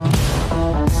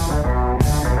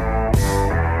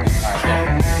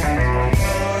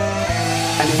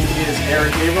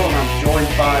Eric Averill, and I'm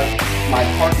joined by my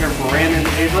partner, Brandon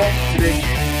Averill. Today,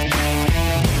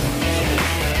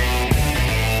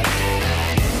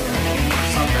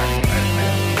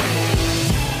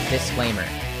 Disclaimer: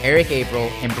 Eric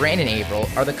Averill and Brandon Averill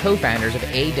are the co-founders of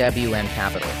AWM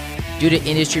Capital. Due to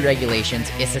industry regulations,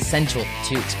 it's essential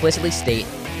to explicitly state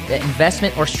that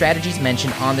investment or strategies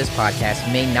mentioned on this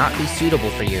podcast may not be suitable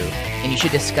for you, and you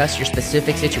should discuss your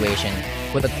specific situation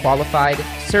with a qualified,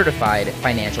 certified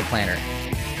financial planner.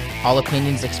 All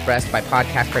opinions expressed by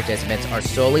podcast participants are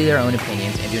solely their own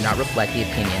opinions and do not reflect the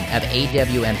opinion of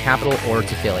AWM Capital or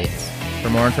its affiliates. For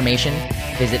more information,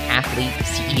 visit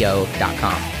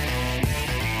athleteceo.com.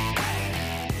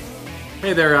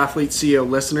 hey there, Athlete CEO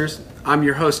listeners. I'm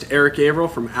your host, Eric Averill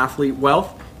from Athlete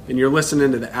Wealth, and you're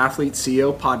listening to the Athlete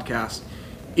CEO podcast.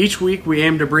 Each week, we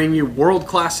aim to bring you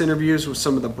world-class interviews with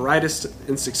some of the brightest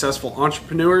and successful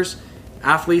entrepreneurs,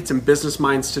 athletes, and business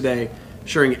minds today,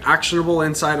 sharing actionable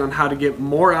insight on how to get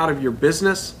more out of your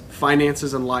business,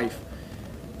 finances, and life.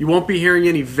 You won't be hearing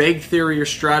any vague theory or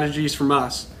strategies from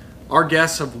us. Our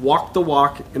guests have walked the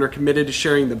walk and are committed to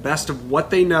sharing the best of what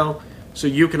they know so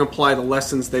you can apply the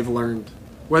lessons they've learned.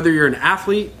 Whether you're an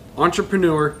athlete,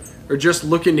 entrepreneur, or just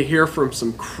looking to hear from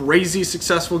some crazy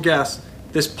successful guests,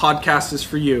 this podcast is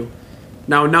for you.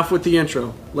 Now enough with the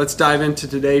intro. Let's dive into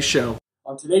today's show.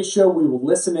 On today's show, we will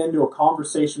listen into a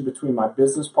conversation between my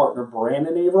business partner,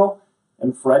 Brandon Averill,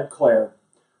 and Fred Clare.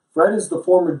 Fred is the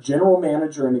former general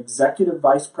manager and executive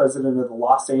vice president of the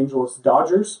Los Angeles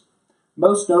Dodgers.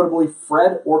 Most notably,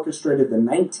 Fred orchestrated the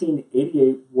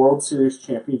 1988 World Series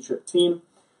championship team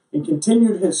and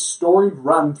continued his storied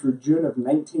run through June of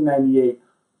 1998,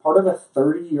 part of a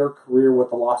 30-year career with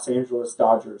the Los Angeles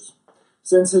Dodgers.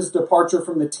 Since his departure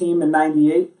from the team in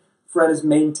 98, Fred has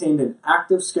maintained an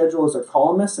active schedule as a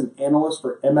columnist and analyst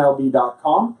for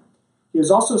MLB.com. He has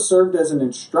also served as an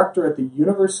instructor at the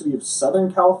University of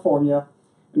Southern California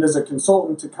and as a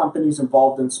consultant to companies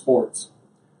involved in sports.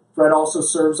 Fred also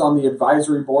serves on the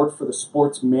advisory board for the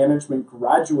Sports Management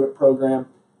Graduate Program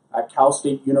at Cal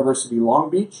State University Long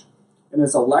Beach and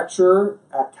is a lecturer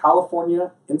at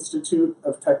California Institute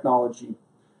of Technology.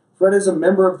 Fred is a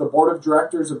member of the board of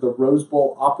directors of the Rose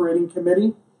Bowl Operating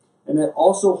Committee, and it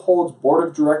also holds board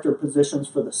of director positions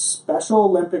for the Special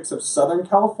Olympics of Southern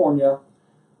California,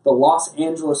 the Los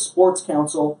Angeles Sports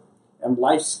Council, and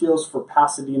Life Skills for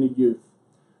Pasadena Youth.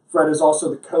 Fred is also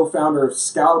the co-founder of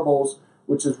Scoutables,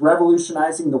 which is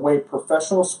revolutionizing the way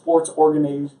professional sports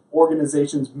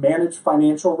organizations manage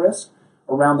financial risk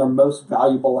around their most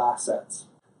valuable assets.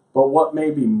 But what may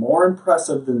be more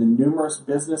impressive than the numerous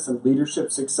business and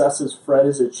leadership successes Fred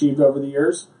has achieved over the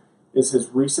years is his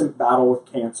recent battle with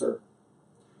cancer.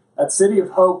 At City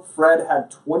of Hope, Fred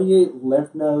had 28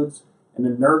 lymph nodes and a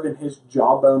nerve in his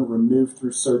jawbone removed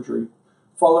through surgery,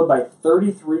 followed by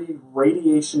 33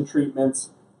 radiation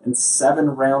treatments and 7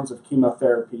 rounds of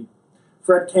chemotherapy.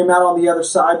 Fred came out on the other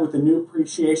side with a new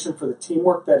appreciation for the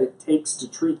teamwork that it takes to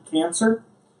treat cancer,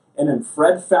 and in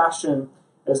Fred fashion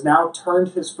has now turned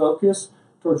his focus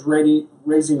towards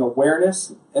raising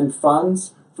awareness and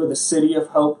funds for the City of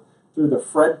Hope through the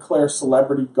Fred Clare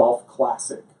Celebrity Golf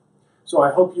Classic. So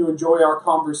I hope you enjoy our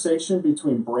conversation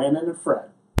between Brandon and Fred.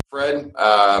 Fred,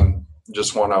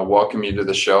 just want to welcome you to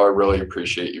the show. I really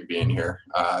appreciate you being here.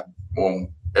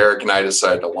 When Eric and I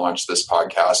decided to launch this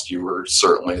podcast, you were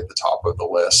certainly at the top of the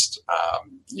list.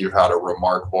 You've had a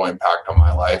remarkable impact on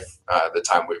my life the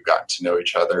time we've gotten to know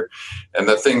each other. And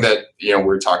the thing that we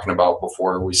were talking about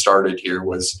before we started here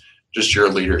was just your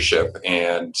leadership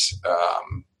and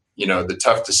the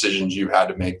tough decisions you had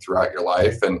to make throughout your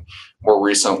life. And more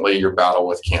recently, your battle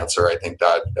with cancer. I think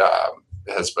that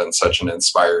has been such an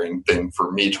inspiring thing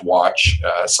for me to watch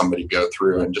somebody go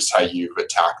through and just how you've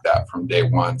attacked that from day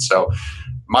one. So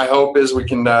my hope is we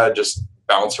can just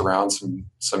bounce around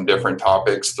some different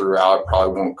topics throughout.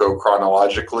 Probably won't go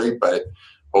chronologically, but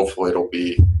hopefully it'll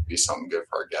be something good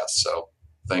for our guests. So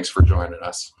thanks for joining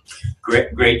us.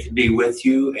 Great to be with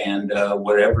you, and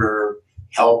whatever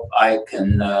help I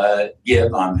can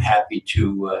give, I'm happy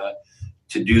to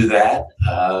do that.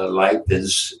 Life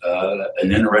is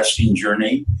an interesting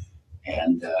journey,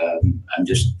 and I'm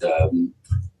just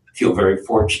feel very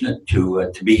fortunate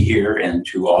to be here and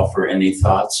to offer any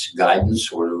thoughts,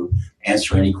 guidance, or to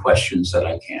answer any questions that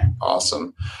I can.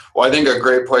 Awesome. Well, I think a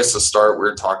great place to start, we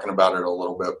were talking about it a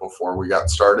little bit before we got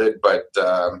started, but,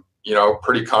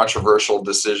 pretty controversial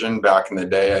decision back in the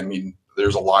day. I mean,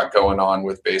 there's a lot going on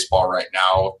with baseball right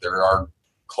now. There are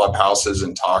clubhouses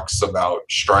and talks about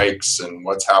strikes and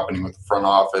what's happening with the front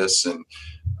office and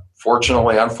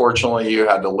fortunately, unfortunately, you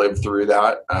had to live through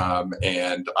that.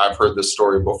 And I've heard this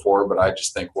story before, but I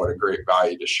just think what a great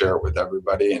value to share it with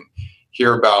everybody and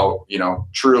hear about,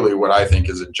 truly what I think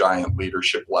is a giant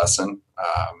leadership lesson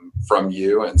from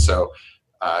you. And so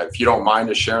if you don't mind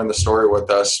just sharing the story with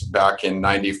us, back in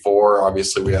 94,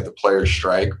 obviously we had the players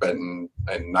strike, but in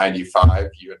 95,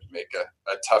 you had to make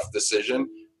a tough decision,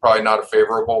 probably not a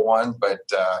favorable one, but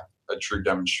a true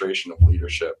demonstration of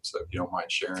leadership. So if you don't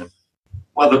mind sharing.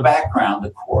 Well, the background,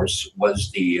 of course,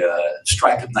 was the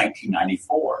strike of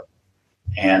 1994.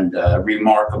 And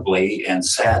remarkably and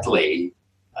sadly,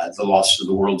 the loss of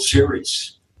the World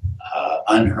Series.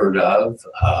 Unheard of,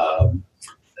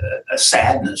 a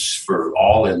sadness for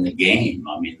all in the game.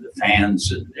 I mean, the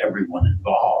fans and everyone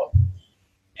involved.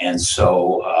 And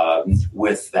so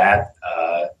with that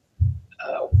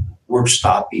work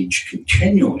stoppage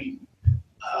continuing,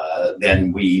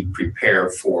 then we prepare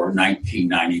for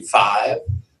 1995.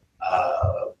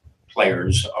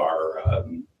 Players are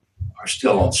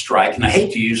still on strike. And I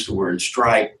hate to use the word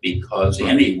strike because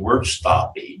any work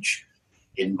stoppage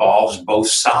involves both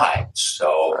sides.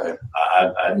 So Right.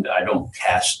 I don't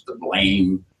cast the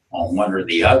blame on one or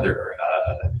the other.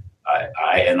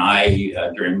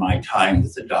 I during my time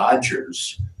with the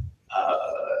Dodgers,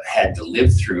 had to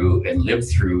live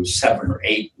through 7 or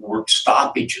 8 work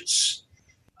stoppages.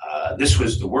 This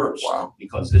was the worst. Wow.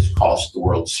 Because this cost the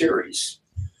World Series.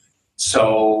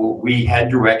 So we had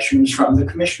directions from the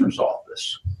commissioner's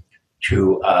office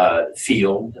to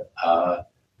field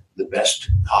the best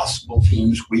possible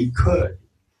teams we could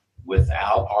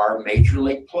without our major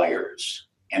league players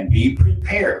and be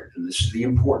prepared, and this is the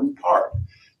important part,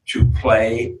 to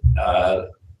play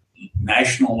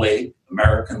National League,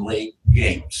 American League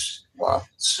games. Wow.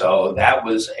 So that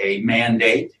was a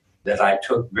mandate that I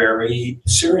took very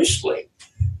seriously.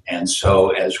 And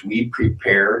so as we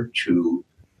prepared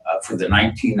for the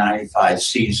 1995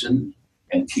 season,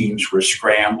 and teams were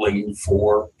scrambling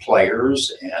for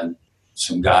players, and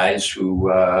some guys who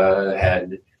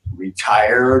had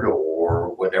retired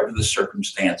or whatever the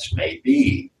circumstance may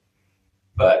be.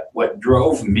 But what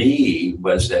drove me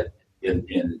was that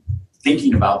in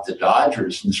thinking about the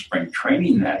Dodgers in spring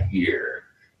training that year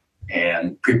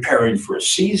and preparing for a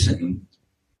season,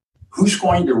 who's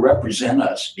going to represent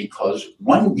us? Because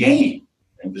one game,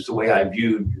 it was the way I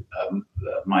viewed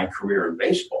my career in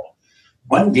baseball,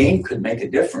 one game could make a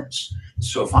difference.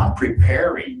 So if I'm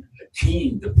preparing a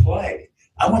team to play,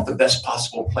 I want the best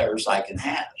possible players I can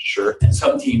have. Sure. And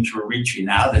some teams were reaching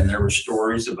out, and there were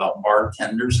stories about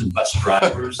bartenders and bus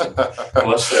drivers, and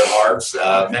bless their hearts,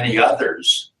 many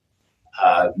others.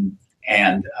 I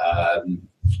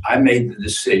made the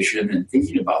decision in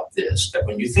thinking about this, that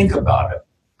when you think about it,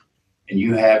 and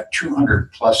you have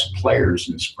 200 plus players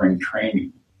in spring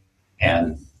training,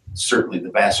 and certainly the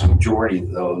vast majority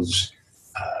of those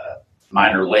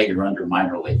minor league or under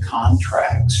minor league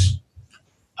contracts,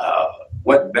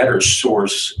 what better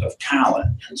source of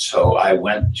talent? And so I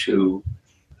went to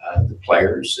the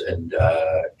players and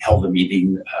held a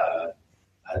meeting.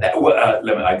 I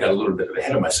got a little bit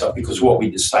ahead of myself, because what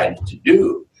we decided to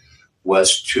do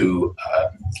was to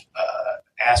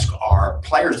ask our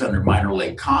players under minor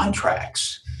league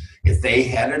contracts if they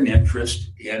had an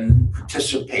interest in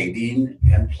participating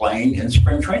and playing in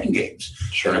spring training games.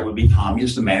 Sure. That it would be Tommy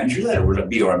as the manager, that it would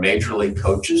be our major league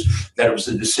coaches, that it was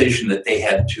a decision that they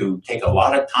had to take a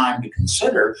lot of time to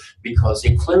consider because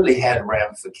it clearly had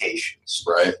ramifications.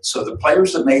 Right. So the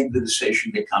players that made the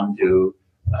decision to come to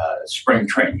spring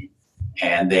training.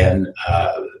 And then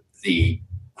the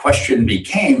question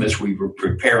became, as we were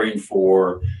preparing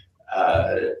for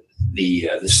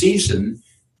the season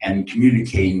and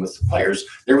communicating with the players,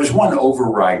 there was one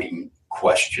overriding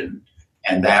question,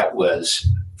 and that was,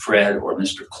 Fred or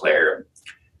Mr. Clare,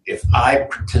 if I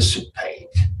participate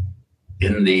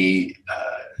in the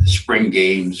spring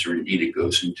games, or indeed it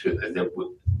goes into,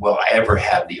 will I ever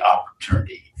have the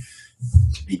opportunity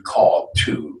to be called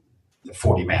to the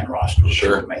 40-man roster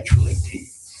of the major league team?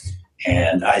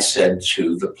 And I said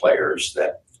to the players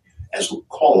that, as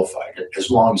qualified,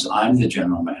 as long as I'm the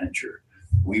general manager,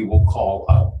 we will call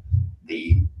up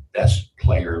the best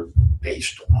player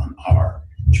based on our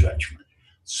judgment.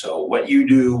 So what you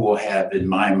do will have, in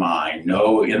my mind,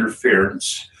 no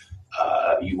interference.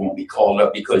 You won't be called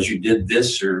up because you did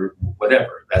this or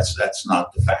whatever. That's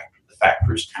not the factor. The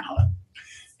factor is talent.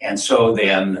 And so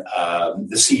then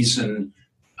the season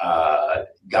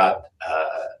got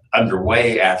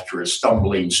underway after a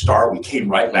stumbling start. We came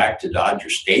right back to Dodger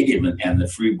Stadium and the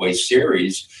Freeway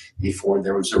Series before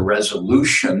there was a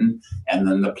resolution, and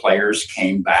then the players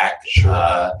came back.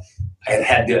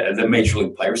 The major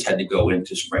league players had to go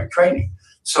into spring training.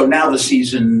 So now the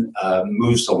season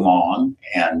moves along,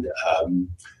 and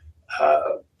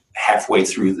halfway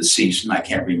through the season, I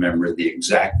can't remember the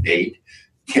exact date,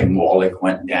 Tim Wallach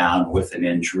went down with an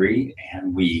injury,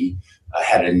 and we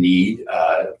had a need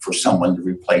for someone to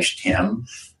replace Tim.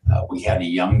 We had a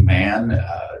young man,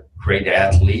 great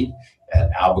athlete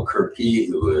at Albuquerque,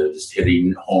 who was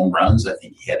hitting home runs. I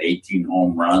think he had 18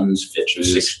 home runs, 50,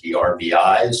 60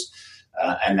 RBIs.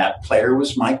 And that player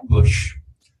was Mike Bush,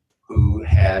 who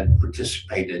had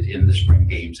participated in the spring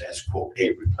games as, quote,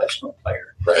 a replacement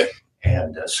player. Right.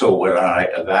 And so when I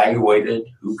evaluated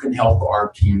who can help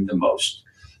our team the most,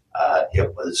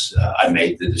 I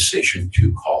made the decision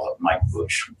to call up Mike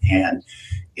Bush. And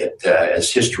it, as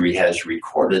history has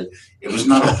recorded, it was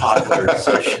not a popular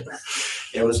decision.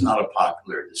 It was not a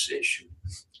popular decision.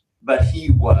 But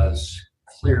he was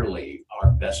clearly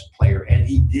our best player, and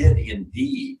he did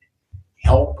indeed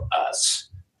help us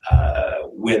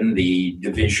win the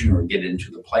division or get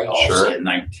into the playoffs in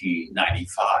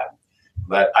 1995.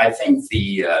 But I think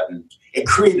it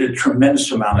created a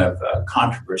tremendous amount of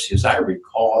controversy. As I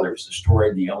recall, there was a story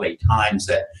in the LA Times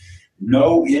that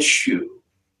no issue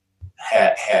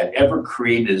had ever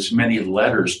created as many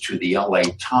letters to the LA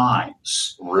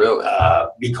Times. Really?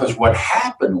 Because what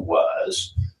happened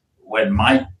was when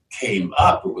Mike came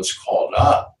up, or was called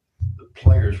up, the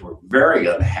players were very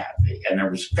unhappy. And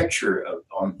there was a picture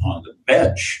on the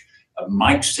bench of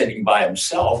Mike sitting by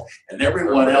himself and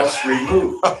everyone else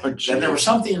removed. And there was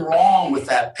something wrong with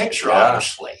that picture,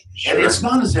 obviously. Sure. And it's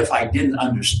not as if I didn't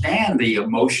understand the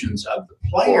emotions of the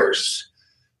players,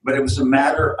 but it was a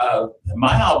matter of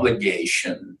my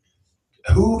obligation.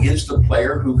 Who is the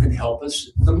player who can help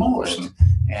us the most?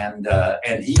 And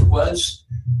he was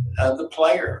the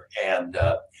player. And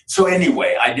so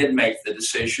anyway, I did make the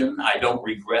decision. I don't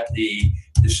regret the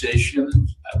decision.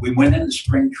 We went into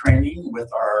spring training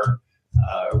with our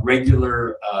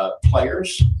regular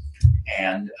players,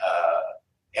 and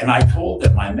I told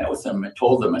them, I met with them, I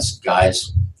told them, I said,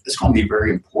 guys, it's going to be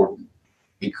very important,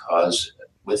 because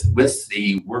with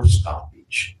the work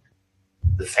stoppage,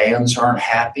 the fans aren't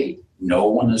happy. No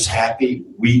one is happy.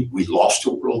 We lost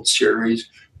a World Series.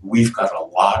 We've got a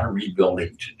lot of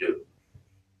rebuilding to do.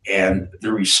 And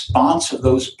the response of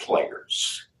those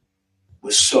players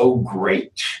was so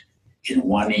great in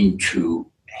wanting to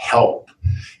help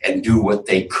and do what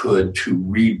they could to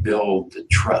rebuild the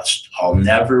trust. I'll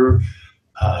never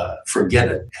forget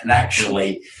it. And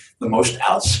actually, the most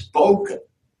outspoken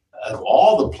of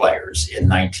all the players in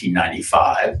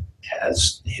 1995,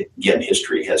 as again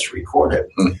history has recorded,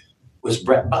 was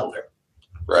Brett Butler.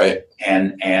 Right.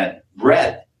 And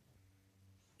Brett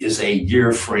is a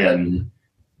dear friend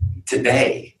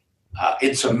today.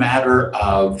 It's a matter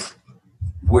of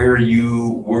where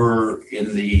you were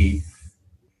in the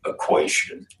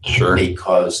equation. Sure.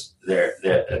 Because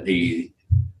the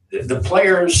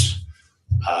players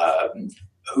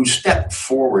who stepped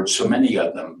forward, so many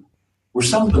of them, were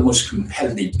some of the most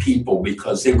competitive people,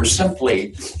 because they were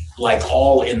simply, like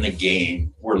all in the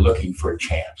game, were looking for a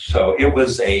chance. So it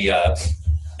was an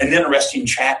interesting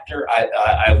chapter.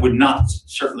 I would not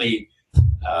certainly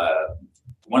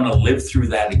want to live through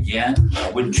that again. I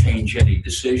wouldn't change any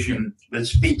decision. But it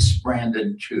speaks,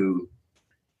 Brandon, to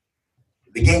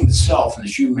the game itself, and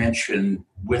as you mentioned,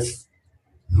 with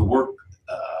the work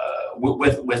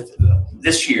with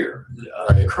this year,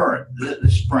 the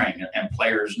spring, and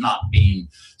players not being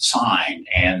signed,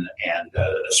 and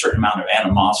a certain amount of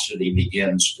animosity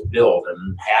begins to build,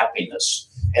 and happiness,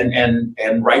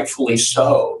 and rightfully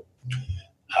so.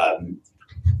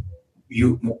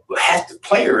 You have to,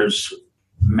 players,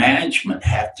 management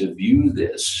have to view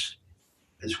this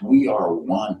as we are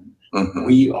one. Mm-hmm.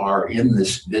 We are in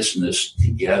this business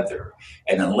together.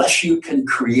 And unless you can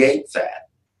create that,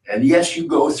 and yes, you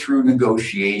go through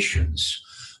negotiations,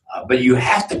 but you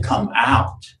have to come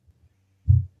out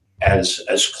as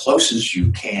close as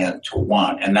you can to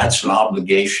one. And that's an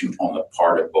obligation on the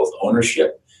part of both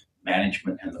ownership,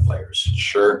 management, and the players.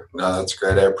 Sure. No, that's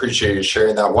great. I appreciate you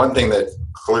sharing that. One thing that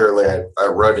clearly I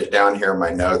wrote it down here in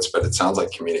my notes, but it sounds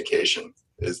like communication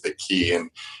is the key. And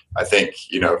I think,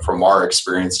 from our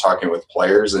experience talking with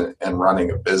players and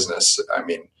running a business, I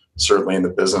mean, certainly in the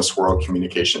business world,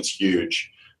 communication is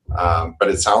huge. But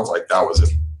it sounds like that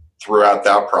was throughout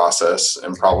that process,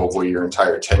 and probably your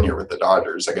entire tenure with the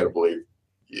Dodgers. I got to believe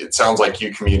it sounds like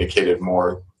you communicated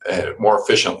more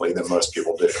efficiently than most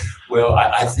people do. Well,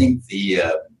 I think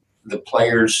the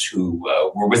players who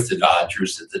were with the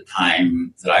Dodgers at the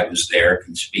time that I was there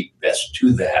can speak best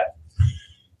to that.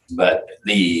 But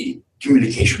the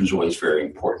communication was always very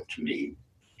important to me.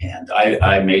 And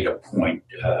I made a point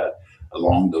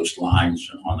along those lines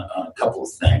on a couple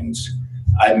of things.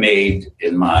 I made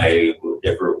in my,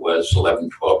 whatever it was, 11,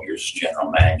 12 years as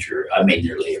general manager, I made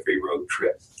nearly every road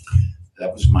trip.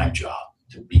 That was my job,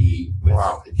 to be with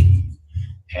the team.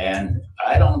 And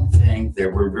I don't think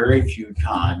there were very few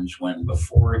times when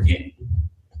before a game,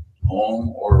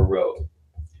 home or road,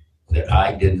 that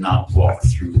I did not walk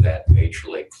through that Major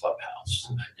League clubhouse.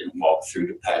 I didn't walk through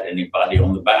to pat anybody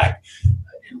on the back. I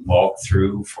didn't walk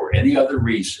through for any other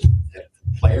reason. If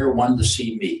the player wanted to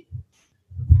see me,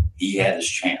 he had his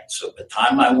chance. So by the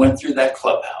time I went through that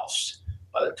clubhouse,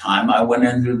 by the time I went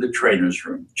into the trainer's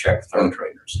room, check with our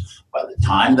trainers, by the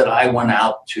time that I went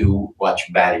out to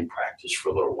watch batting practice for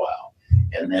a little while,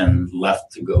 and then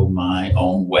left to go my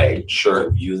own way to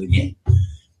view the game,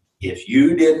 if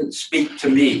you didn't speak to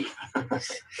me,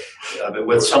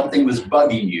 when something was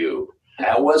bugging you,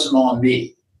 that wasn't on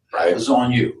me. That was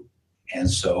on you. And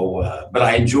so, but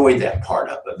I enjoyed that part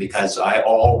of it because I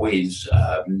always,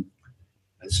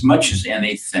 as much as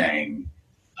anything,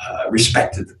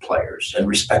 respected the players and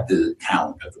respected the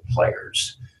talent of the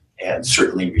players and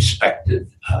certainly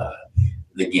respected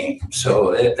the game.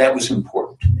 So that was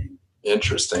important to me.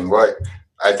 Interesting. Well,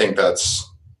 I think that's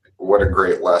what a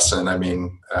great lesson. I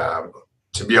mean,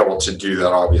 to be able to do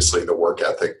that, obviously the work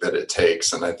ethic that it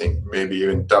takes. And I think maybe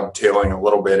even dovetailing a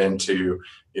little bit into,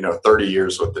 30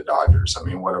 years with the Dodgers. I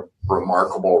mean, what a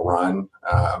remarkable run.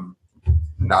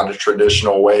 Not a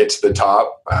traditional way to the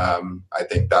top. I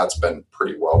think that's been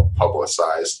pretty well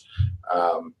publicized.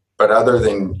 But other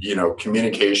than,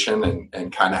 communication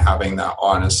and kind of having that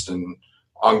honest and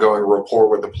ongoing rapport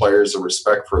with the players, the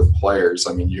respect for the players,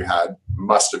 I mean, you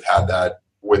must have had that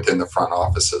within the front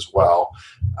office as well.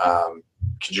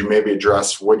 Could you maybe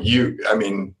address what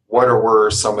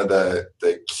were some of the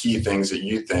key things that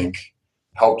you think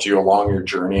helped you along your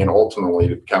journey and ultimately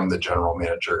to become the general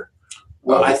manager?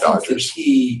 Well, I think the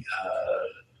key,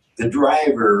 the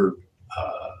driver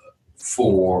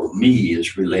for me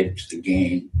is related to the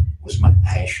game was my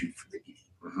passion for the game.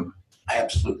 Mm-hmm. I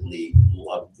absolutely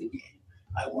loved the game.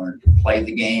 I wanted to play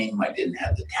the game. I didn't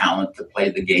have the talent to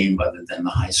play the game other than the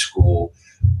high school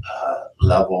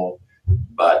level.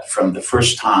 But from the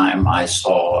first time I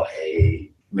saw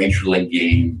a Major League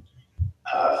game,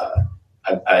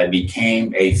 I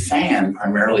became a fan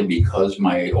primarily because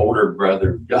my older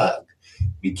brother, Doug,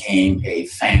 became a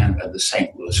fan of the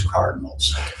St. Louis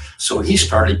Cardinals. So he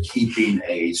started keeping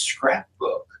a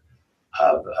scrapbook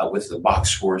with the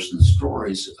box scores and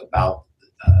stories about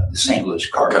the St. Louis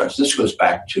Cardinals. Okay. This goes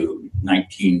back to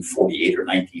 1948 or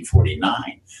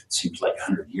 1949. Seems like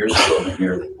 100 years ago, and it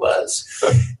nearly was.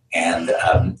 And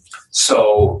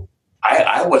so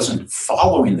I wasn't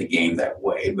following the game that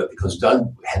way, but because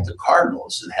Doug had the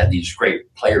Cardinals and had these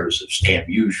great players of Stan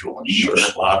Musial and Igor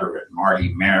Slaughter and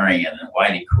Marty Marion and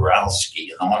Whitey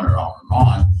Kurowski and on and on and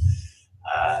on,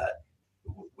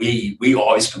 we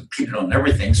always competed on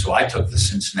everything, so I took the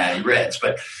Cincinnati Reds.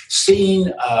 But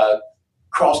seeing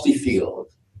Crosley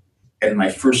Field in my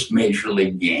first Major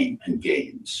League game and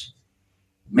games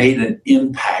made an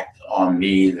impact on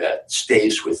me that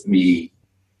stays with me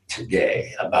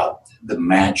today about the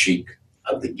magic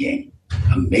of the game,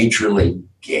 a Major League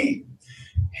game.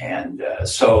 And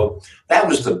so that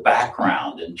was the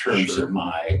background in terms of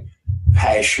my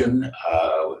passion,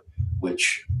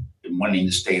 which in wanting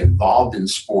to stay involved in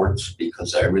sports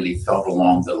because I really felt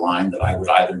along the line that I would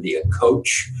either be a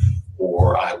coach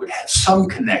or I would have some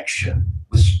connection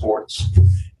with sports.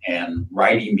 And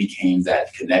writing became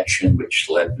that connection, which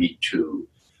led me to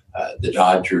the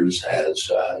Dodgers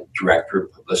as director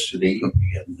of publicity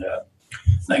in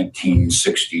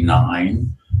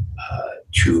 1969,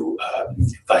 to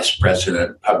vice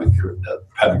president of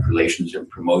public relations and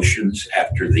promotions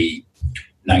after the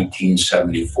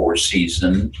 1974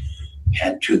 season,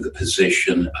 and to the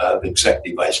position of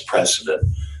executive vice president,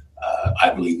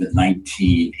 I believe in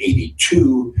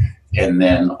 1982, and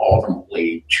then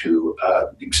ultimately to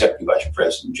executive vice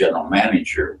president, general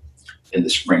manager in the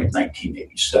spring of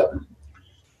 1987.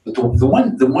 But the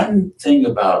one thing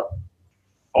about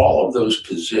all of those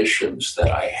positions that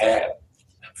I had,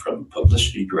 from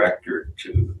publicity director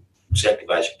to executive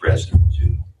vice president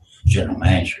to general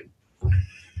manager,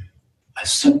 I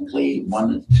simply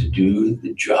wanted to do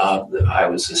the job that I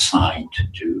was assigned to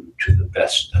do to the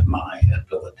best of my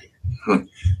ability.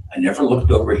 I never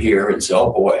looked over here and said,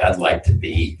 oh boy, I'd like to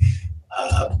be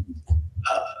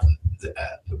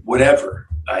whatever.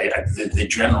 The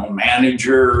general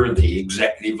manager, the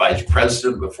executive vice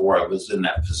president before I was in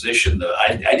that position.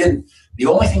 The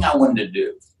only thing I wanted to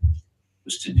do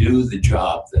was to do the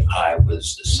job that I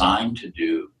was assigned to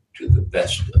do to the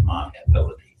best of my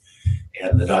ability.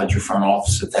 And the Dodger front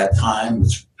office at that time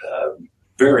was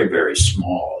very, very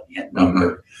small in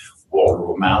number. Walter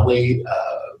O'Malley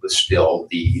was still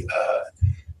the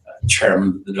chairman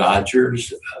of the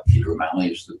Dodgers. Peter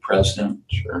O'Malley is the president.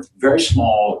 Sure. Very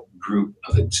small group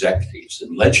of executives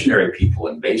and legendary people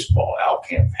in baseball. Al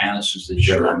Campanis is the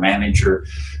general manager.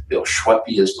 Bill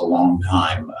Schweppe is the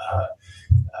longtime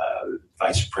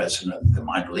vice president of the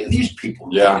minor league. These people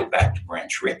dated back to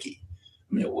Branch Rickey.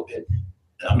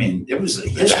 I mean, it was a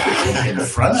history in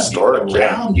front of you,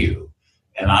 around you.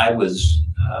 And I was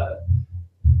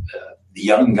the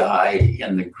young guy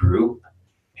in the group,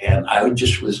 and I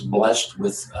just was blessed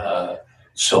with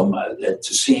so much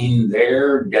to seeing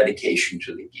their dedication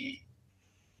to the game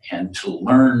and to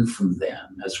learn from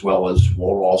them, as well as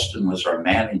Walt Alston was our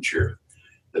manager.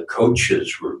 The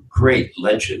coaches were great,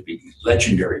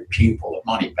 legendary people,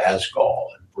 Monty Basgall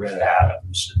and Brett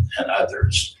Adams and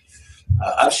others.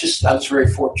 I was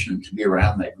very fortunate to be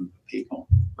around that group of people.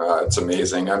 It's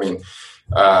amazing. I mean,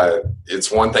 it's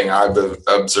one thing I've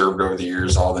observed over the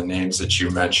years, all the names that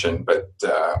you mentioned, but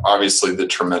obviously the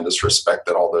tremendous respect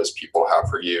that all those people have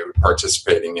for you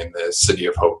participating in the City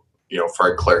of Hope,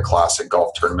 Fred Clare Classic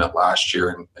golf tournament last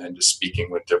year, and just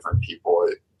speaking with different people,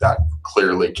 that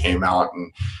clearly came out.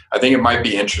 And I think it might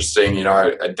be interesting.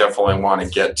 I definitely want to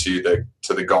get to the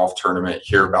golf tournament,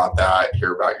 hear about that,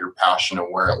 hear about your passion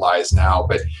and where it lies now.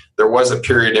 But there was a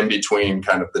period in between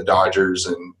kind of the Dodgers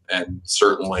and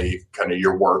certainly kind of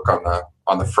your work on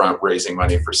the front raising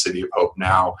money for City of Hope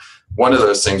now. One of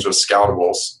those things was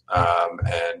Scoutables,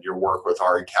 and your work with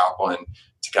Ari Kaplan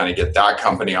to kind of get that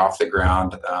company off the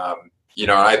ground. And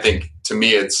I think to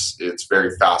me it's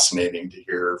very fascinating to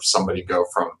hear somebody go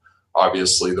from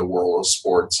obviously the world of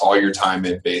sports, all your time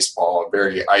in baseball, a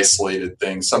very isolated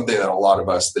thing, something that a lot of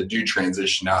us that do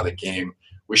transition out of the game,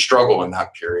 we struggle in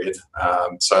that period.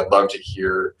 So I'd love to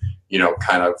hear,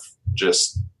 kind of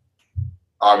just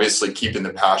obviously keeping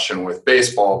the passion with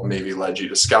baseball maybe led you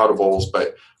to Scoutables,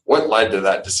 but what led to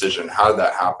that decision? How did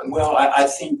that happen? Well, I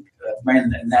think,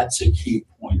 and that's a key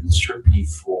point, and certainly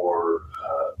for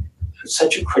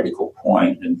such a critical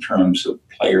point in terms of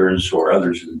players or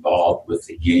others involved with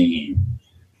the game.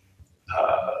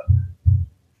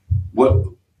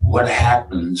 What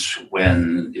happens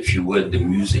when, if you would, the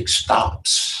music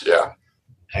stops? Yeah.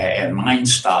 And mine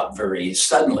stopped very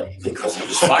suddenly because I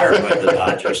was fired by the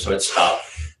Dodgers, so it stopped.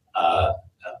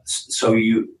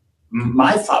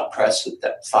 My thought process at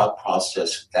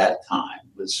that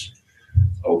time was,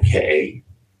 okay,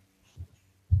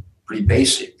 pretty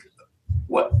basic.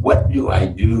 What do I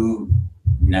do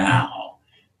now?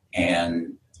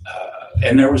 And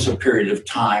there was a period of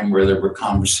time where there were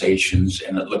conversations,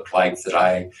 and it looked like that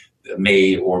I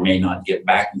may or may not get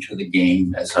back into the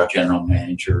game as a general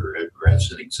manager or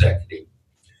as an executive.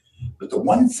 But the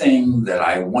one thing that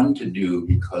I wanted to do,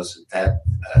 because at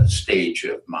that stage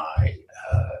of my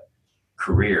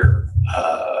career,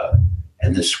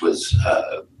 and this was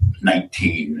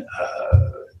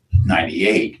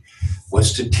 1998,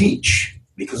 was to teach,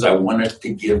 because I wanted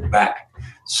to give back.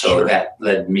 So that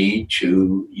led me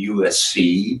to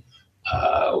USC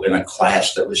in a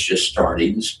class that was just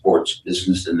starting, sports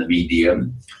business and the media.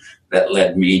 That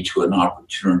led me to an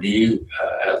opportunity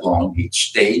at Long Beach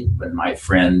State when my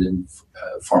friend and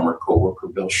former coworker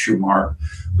Bill Schumar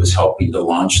was helping to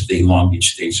launch the Long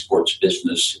Beach State sports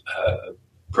business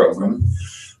program,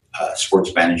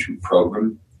 sports management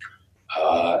program.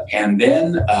 And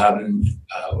then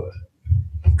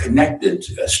connected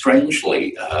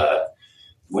strangely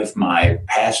with my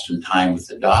past and time with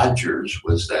the Dodgers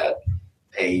was that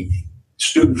a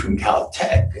student from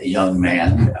Caltech, a young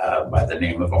man by the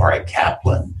name of Ari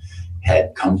Kaplan,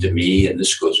 had come to me, and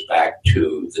this goes back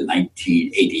to the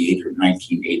 1988 or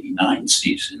 1989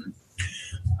 season,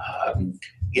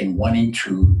 in wanting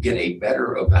to get a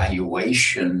better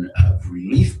evaluation of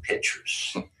relief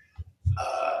pitchers.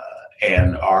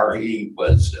 And Ari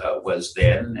was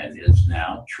then and is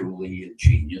now truly a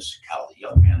genius,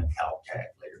 young man at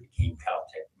Caltech, later became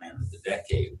Caltech Man of the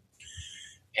Decade.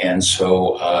 And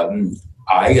so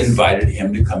I invited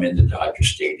him to come into Dodger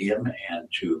Stadium, and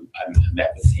I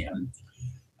met with him.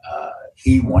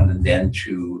 He wanted then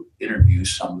to interview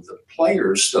some of the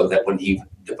players so that when he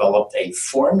developed a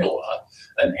formula,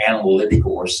 an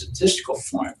analytical or statistical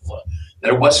formula,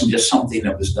 that it wasn't just something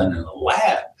that was done in a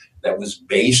lab, that was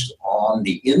based on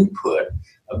the input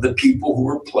of the people who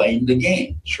were playing the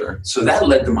game. Sure. So that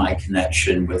led to my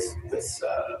connection with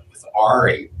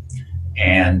Ari.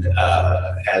 And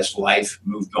as life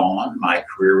moved on, my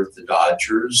career with the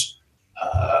Dodgers,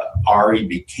 Ari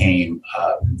became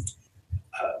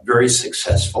very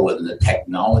successful in the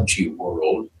technology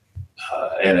world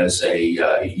and as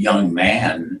a young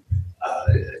man,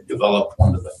 developed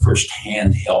one of the first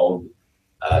handheld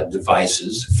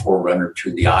devices, forerunner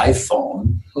to the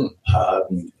iPhone,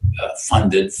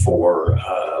 funded for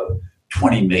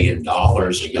 $20 million,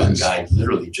 a young guy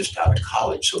literally just out of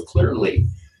college. So clearly,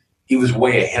 he was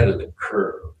way ahead of the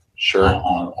curve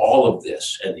on all of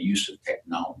this and the use of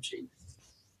technology.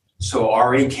 So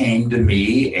Ari came to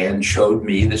me and showed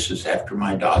me, this is after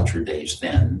my Dodger days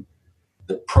then,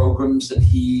 the programs that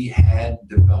he had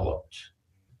developed.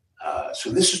 So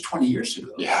this is 20 years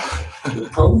ago. Yeah. The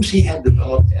programs he had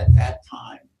developed at that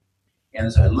time. And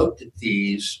as I looked at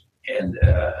these and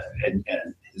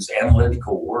his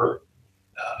analytical work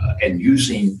and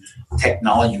using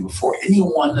technology before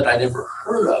anyone that I'd ever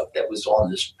heard of that was on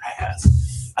this path,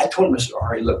 I told him, I said,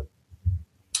 Ari, look,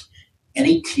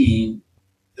 any team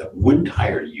that wouldn't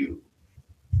hire you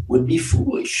would be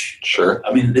foolish. Sure.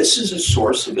 I mean, this is a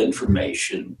source of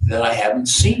information that I haven't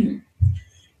seen.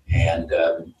 And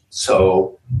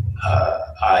so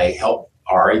I helped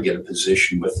Ari get a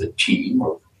position with the team,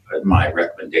 or my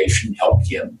recommendation helped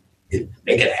him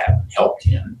make it happen, helped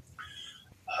him.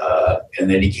 And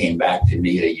then he came back to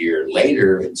me a year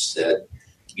later and said,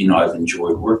 you know, I've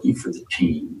enjoyed working for the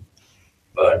team,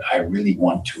 but I really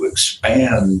want to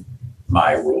expand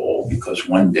my role because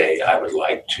one day I would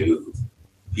like to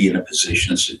be in a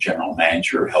position as a general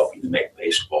manager helping to make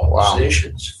baseball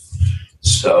decisions.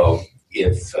 So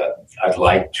if I'd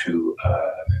like to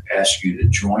ask you to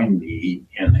join me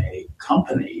in a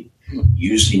company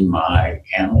using my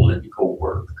analytical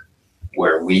work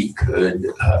where we could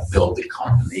build the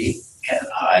company and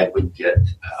I would get,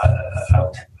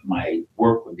 my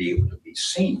work would be able to be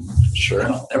seen. Sure.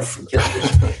 And I'll never forget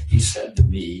this. He said to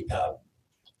me,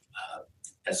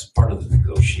 as part of the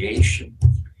negotiation,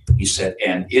 he said,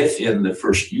 and if in the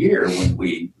first year when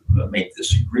we make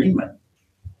this agreement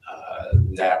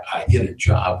that I get a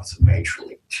job with a major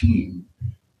league team,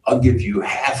 I'll give you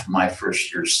half my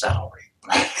first year's salary.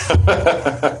 And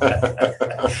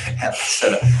I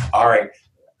said, all right,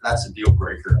 that's a deal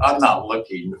breaker. I'm not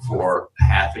looking for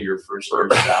half of your first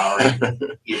year's salary.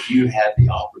 If you had the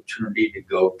opportunity to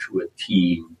go to a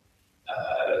team,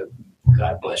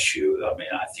 God bless you. I mean,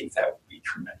 I think that would be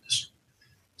tremendous.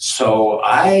 So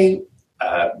I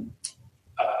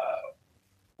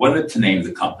wanted to name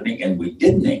the company, and we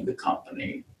did name the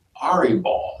company Ari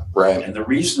Ball. Right. And the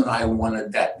reason I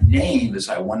wanted that name is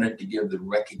I wanted to give the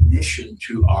recognition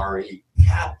to Ari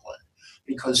Kaplan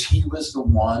because he was the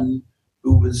one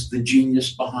who was the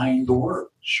genius behind the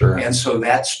work. Sure. And so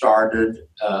that started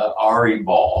Ari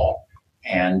Ball,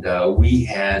 and we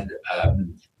had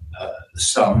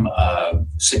some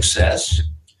success,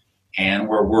 and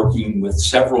we're working with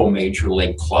several major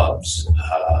league clubs.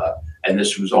 And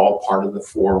this was all part of the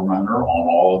forerunner on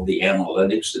all of the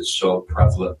analytics that's so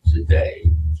prevalent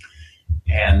today.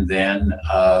 And then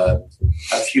a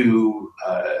few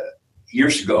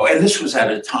years ago, and this was at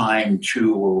a time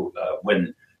too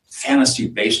when fantasy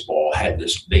baseball had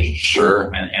this big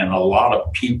Sure, and a lot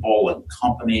of people and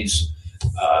companies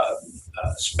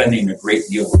spending a great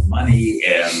deal of money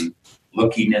and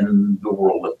looking in the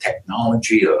world of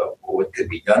technology of what could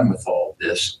be done with all of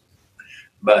this.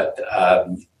 But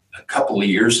a couple of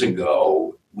years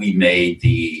ago, we made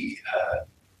the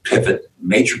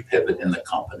major pivot in the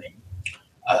company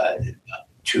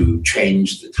to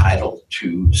change the title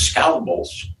to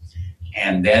Scoutables,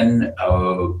 and then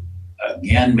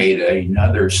again made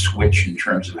another switch in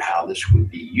terms of how this would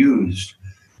be used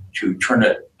to turn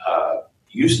it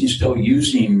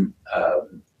using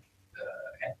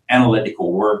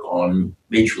analytical work on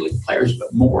major league players,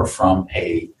 but more from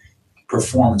a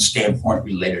performance standpoint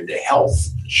related to health.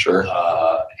 Sure.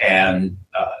 And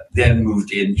then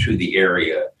moved into the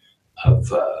area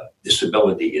of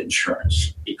disability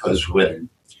insurance, because when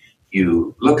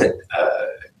you look at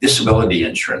disability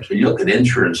insurance, when you look at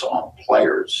insurance on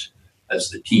players, as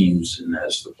the teams and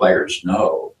as the players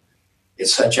know,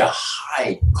 it's such a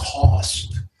high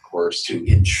cost, of course, to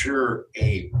insure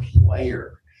a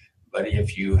player. But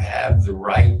if you have the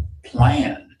right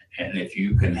plan, and if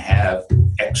you can have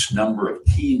X number of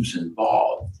teams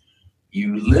involved,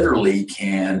 you literally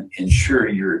can insure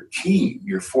your team,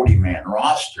 your 40-man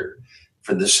roster,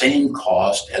 for the same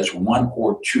cost as one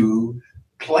or two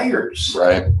players.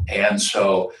 Right. And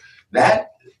so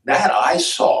that I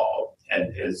saw,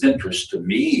 and its interest to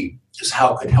me, is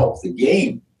how it could help the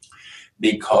game.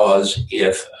 Because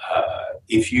if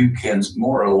you can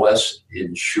more or less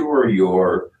insure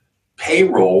your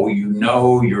payroll, you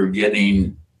know you're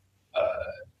getting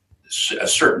a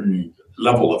certain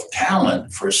level of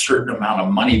talent for a certain amount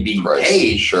of money being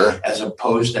paid, as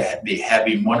opposed to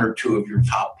having one or two of your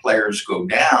top players go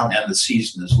down and the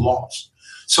season is lost.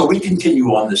 So we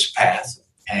continue on this path,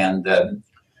 and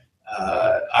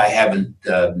I haven't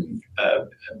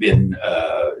been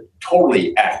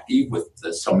totally active with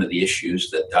some of the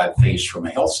issues that I've faced from a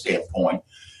health standpoint.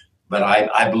 But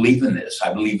I believe in this.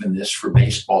 I believe in this for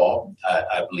baseball.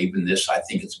 I believe in this. I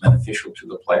think it's beneficial to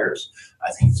the players.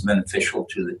 I think it's beneficial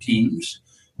to the teams.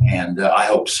 And I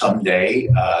hope someday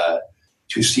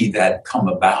to see that come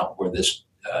about where this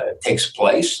takes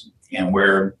place and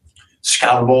where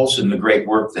Scoutables and the great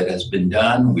work that has been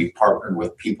done. We partnered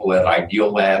with people at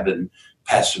Ideal Lab in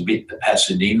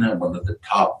Pasadena, one of the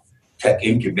top tech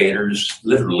incubators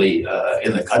literally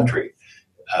in the country.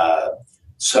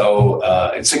 So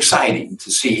it's exciting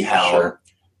to see how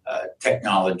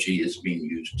technology is being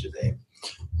used today.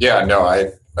 Yeah, no,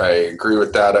 I agree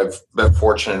with that. I've been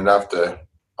fortunate enough to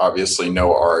obviously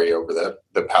know Ari over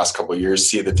the past couple of years,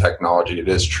 see the technology. It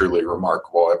is truly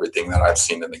remarkable, everything that I've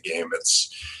seen in the game.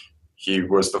 He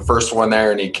was the first one there,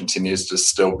 and he continues to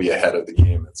still be ahead of the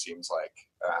game, it seems like.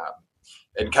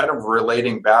 And kind of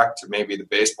relating back to maybe the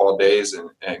baseball days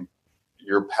and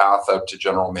your path up to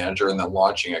general manager and then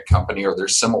launching a company, are there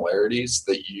similarities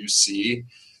that you see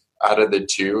out of the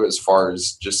two as far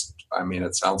as just, I mean,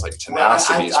 it sounds like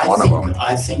tenacity is one of them.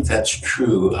 I think that's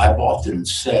true. I've often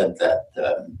said that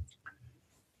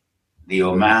the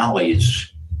O'Malleys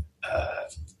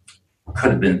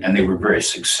could have been, and they were very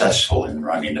successful in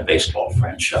running a baseball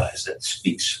franchise that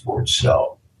speaks for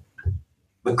itself,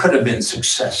 but could have been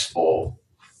successful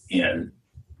in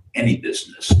any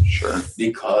business,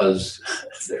 because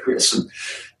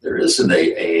there isn't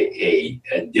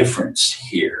a difference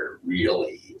here,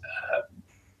 really.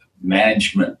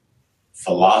 Management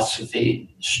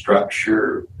philosophy,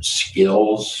 structure,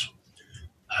 skills,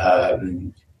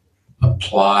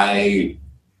 apply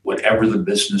whatever the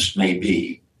business may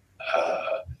be.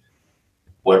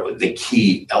 What the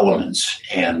key elements,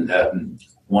 and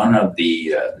one of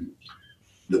the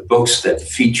books that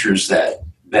features that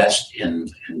best in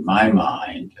my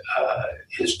mind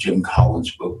is Jim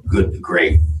Collins' book, Good to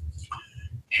Great.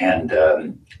 And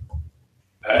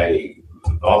I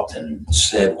often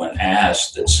said when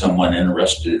asked that someone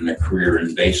interested in a career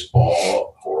in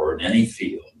baseball or in any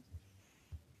field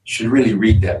should really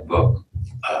read that book.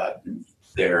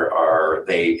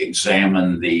 They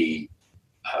examine the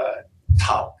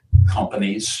top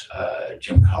companies.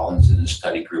 Jim Collins and his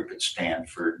study group at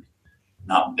Stanford,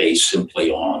 not based simply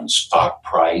on stock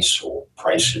price or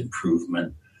price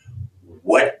improvement.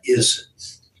 What is it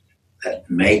that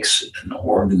makes an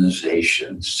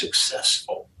organization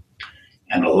successful?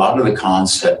 And a lot of the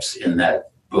concepts in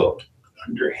that book,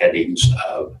 under headings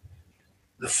of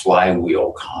the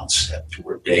flywheel concept,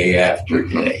 where day after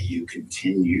day you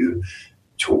continue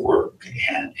to work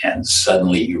and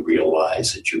suddenly you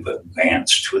realize that you've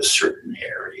advanced to a certain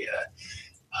area.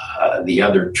 The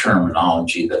other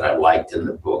terminology that I liked in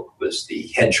the book was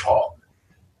the hedgehog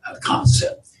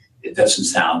concept. It doesn't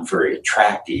sound very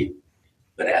attractive,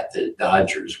 but at the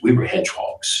Dodgers, we were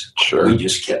hedgehogs. We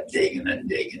just kept digging and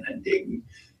digging and digging.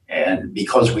 And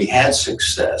because we had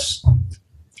success,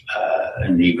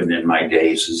 and even in my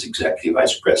days as executive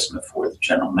vice president before the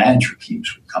general manager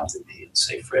teams would come to me and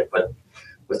say, Fred,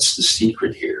 what's the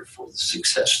secret here for the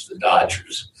success of the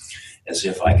Dodgers? As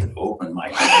if I could open my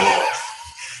door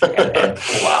and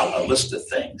pull out a list of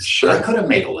things. I could have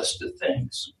made a list of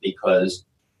things because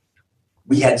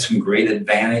we had some great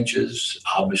advantages,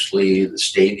 obviously the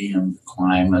stadium, the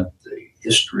climate, the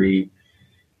history,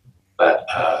 but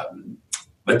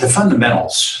the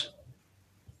fundamentals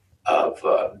of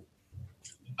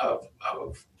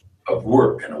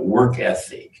work and a work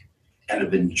ethic and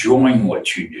of enjoying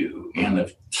what you do and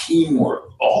of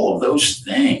teamwork, all of those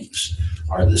things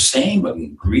are the same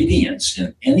ingredients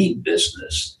in any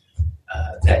business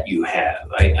that you have.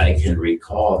 I can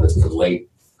recall that the late,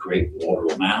 great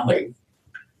Walter O'Malley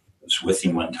was with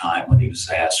him one time when he was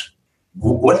asked,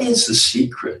 what is the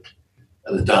secret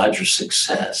of the Dodgers'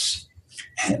 success?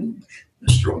 And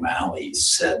Mr. O'Malley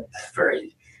said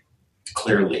very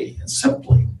clearly and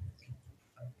simply,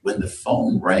 when the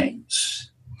phone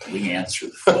rings, we answer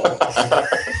the phone.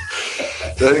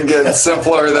 Doesn't get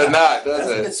simpler than that, does it?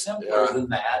 Doesn't get simpler than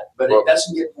that, but it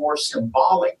doesn't get more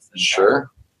symbolic than that.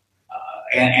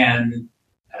 And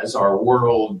as our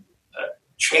world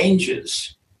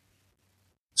changes,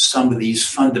 some of these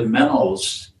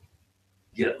fundamentals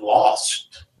get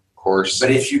lost. Of course.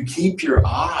 But if you keep your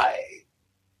eye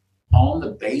on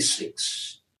the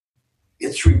basics,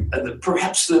 it's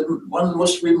perhaps one of the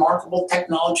most remarkable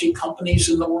technology companies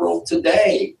in the world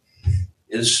today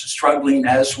is struggling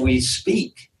as we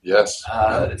speak. Yes.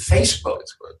 Facebook,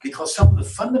 because some of the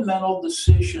fundamental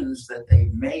decisions that they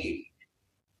made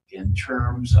in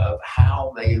terms of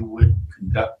how they would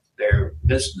conduct their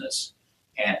business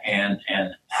and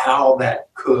how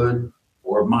that could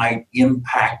or might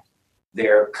impact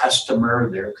their customer,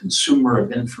 their consumer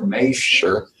of information.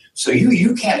 Sure. So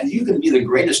you can be the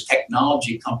greatest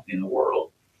technology company in the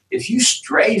world. If you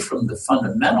stray from the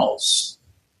fundamentals,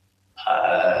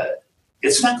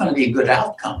 it's not going to be a good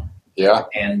outcome. Yeah.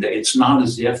 And it's not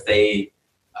as if they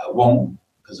won't,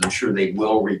 because I'm sure they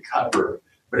will recover,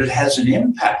 but it has an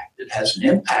impact. It has an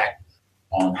impact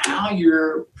on how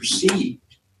you're perceived.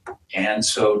 And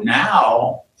so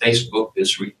now Facebook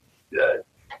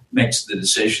makes the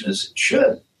decision, as it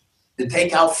should, to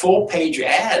take out full-page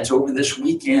ads over this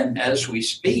weekend as we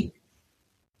speak.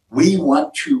 We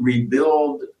want to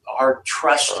rebuild our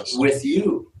trust with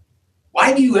you.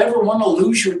 Why do you ever want to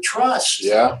lose your trust?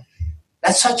 Yeah.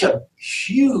 That's such a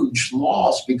huge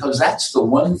loss, because that's the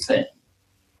one thing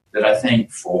that I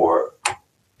think for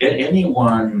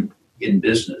anyone in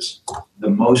business, the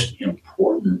most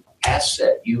important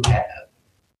asset you have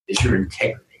is your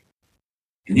integrity.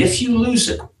 And if you lose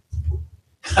it,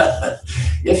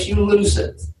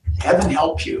 heaven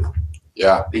help you.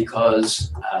 Yeah.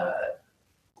 Because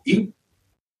you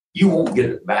won't get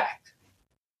it back.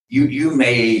 You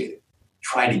may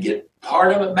try to get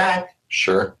part of it back,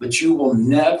 sure, but you will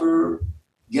never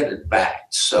get it back.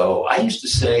 So I used to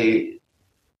say,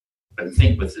 and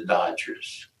think with the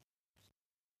Dodgers,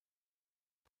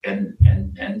 and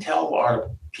tell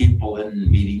our people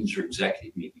in meetings or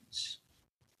executive meetings,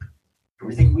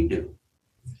 everything we do,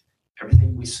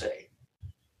 everything we say,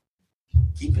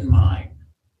 keep in mind,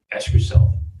 ask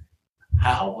yourself,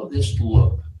 how will this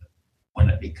look when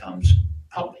it becomes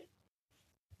public?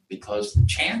 Because the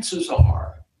chances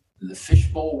are, in the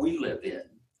fishbowl we live in,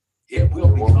 it will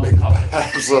become public.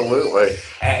 Absolutely.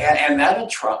 And that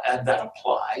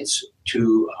applies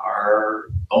to our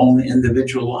own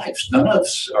individual lives. None of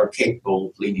us are capable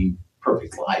of leading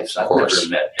perfect lives. I've never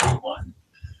met anyone.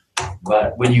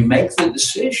 But when you make the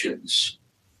decisions,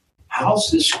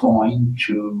 how's this going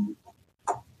to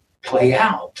play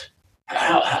out?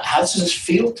 How does this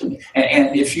feel to me?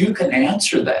 And if you can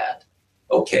answer that,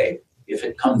 okay, if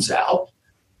it comes out,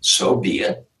 so be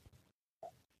it.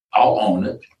 I'll own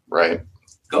it. Right.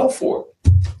 Go for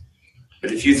it.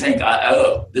 But if you think,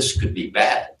 this could be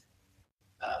bad,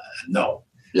 no.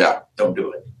 Yeah. Don't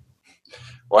do it.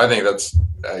 Well, I think that's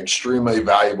extremely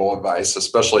valuable advice,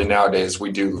 especially nowadays.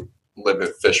 We do live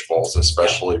at fishbowls,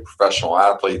 especially professional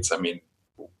athletes. I mean,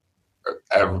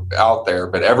 out there,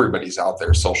 but everybody's out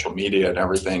there, social media and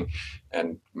everything,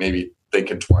 and maybe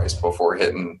thinking twice before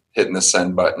hitting the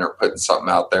send button or putting something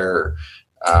out there.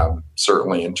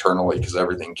 Certainly internally, because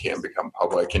everything can become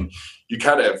public. And you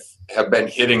kind of have been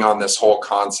hitting on this whole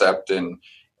concept, and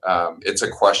it's a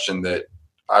question that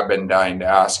I've been dying to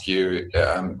ask you.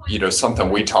 Something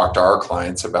we talk to our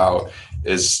clients about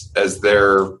is as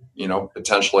they're,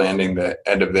 potentially ending the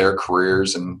end of their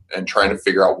careers and trying to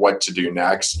figure out what to do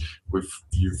next.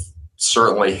 You've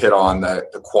certainly hit on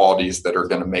the qualities that are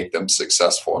going to make them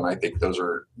successful. And I think those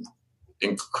are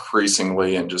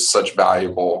increasingly and just such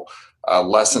valuable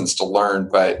lessons to learn.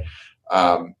 But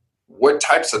what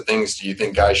types of things do you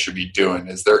think guys should be doing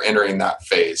as they're entering that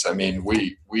phase? I mean,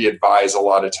 we advise a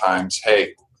lot of times,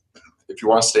 hey, if you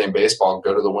want to stay in baseball,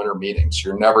 go to the winter meetings.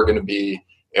 You're never going to be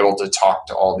able to talk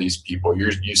to all these people.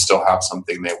 You still have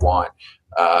something they want.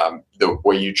 The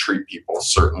way you treat people,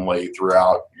 certainly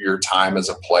throughout your time as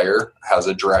a player, has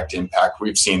a direct impact.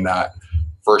 We've seen that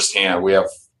firsthand. We have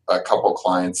a couple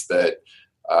clients that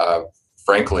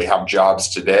frankly have jobs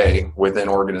today within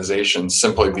organizations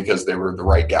simply because they were the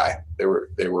right guy. They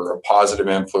were a positive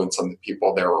influence on the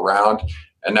people they're around,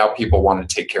 and now people want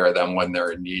to take care of them when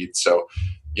they're in need. So,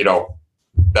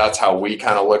 that's how we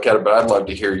kind of look at it. But I'd love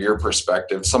to hear your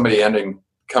perspective. Somebody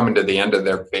coming to the end of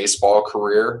their baseball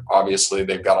career, obviously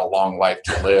they've got a long life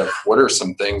to live. What are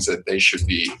some things that they should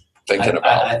be thinking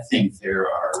about? I think there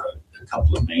are a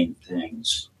couple of main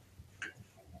things.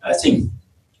 I think,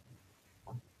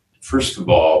 first of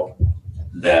all,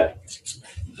 that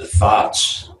the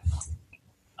thoughts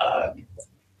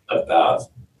about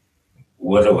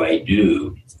what do I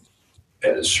do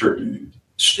at a certain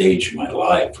stage in my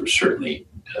life, or certainly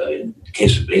in the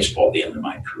case of baseball, the end of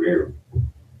my career.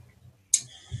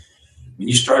 When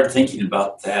you start thinking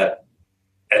about that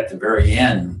at the very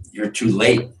end, you're too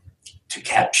late to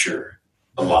capture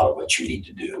a lot of what you need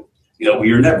to do.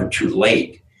 You're never too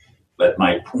late, but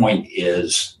my point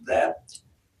is that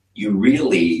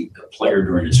a player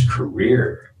during his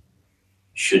career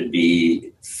should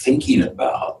be thinking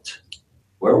about,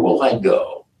 where will I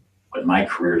go when my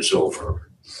career is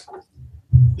over?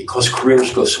 Because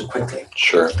careers go so quickly.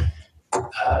 Sure.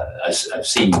 I've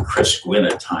seen Chris Gwynn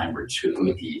a time or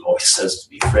two. He always says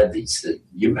to me, Fred, he said,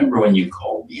 you remember when you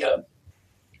called me up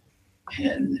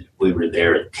and we were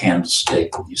there at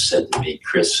Candlestick and you said to me,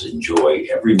 Chris, enjoy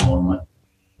every moment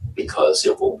because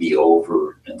it will be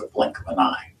over in the blink of an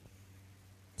eye.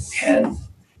 And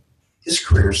his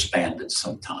career spanned it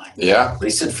some time. Yeah. But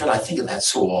he said, Fred, I think of that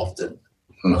so often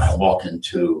when I walk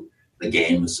into the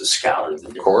game as a scout or the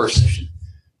different position.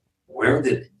 Where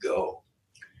did it go?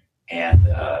 And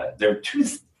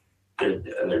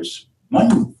there's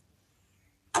one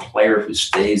player who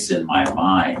stays in my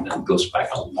mind and goes back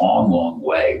a long, long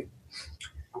way.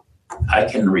 I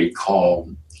can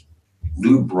recall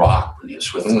Lou Brock, when he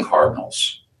was with the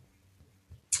Cardinals,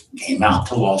 came out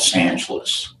to Los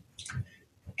Angeles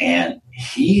and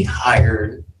he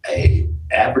hired a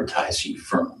advertising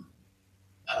firm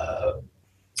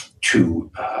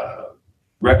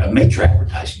a major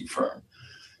advertising firm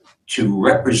to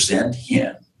represent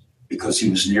him because he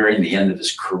was nearing the end of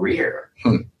his career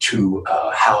to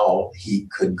how he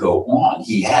could go on.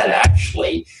 He had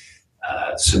actually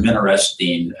some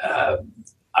interesting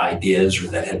ideas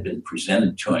that had been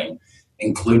presented to him,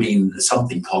 including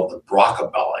something called the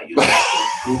Brockabella. You have to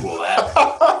Google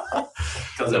that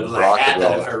because it was a hat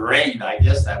that if it rained, I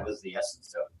guess that was the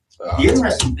essence of it. The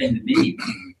interesting thing to me,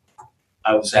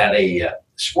 I was at a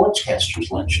sportscaster's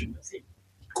luncheon with him.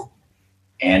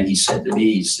 And he said to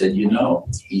me,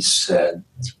 he said,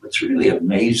 what's really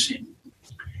amazing,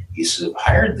 he said, I've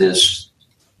hired this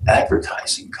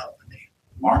advertising company,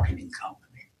 marketing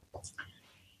company.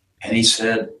 And he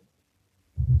said,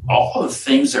 all the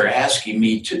things they're asking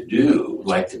me to do,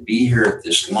 like to be here at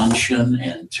this luncheon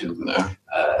and to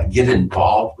get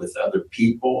involved with other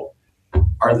people,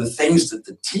 are the things that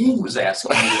the team was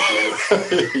asking me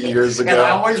to do years ago. And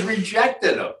I always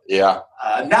rejected them. Yeah.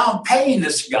 Now I'm paying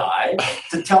this guy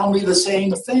to tell me the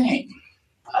same thing.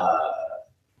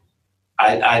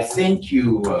 I think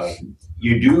you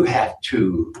do have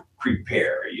to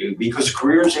prepare because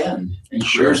careers end and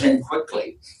careers end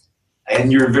quickly.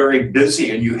 And you're very busy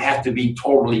and you have to be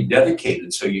totally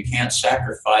dedicated. So you can't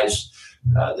sacrifice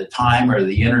the time or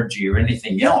the energy or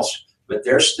anything else. But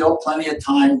there's still plenty of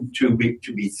time to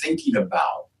be thinking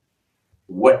about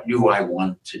what do I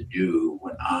want to do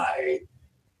when I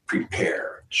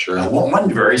prepare. Sure.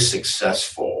 One very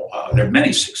successful, there are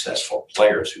many successful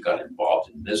players who got involved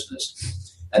in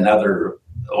business. Another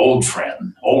old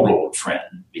friend,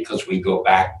 because we go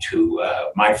back to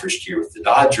my first year with the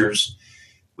Dodgers,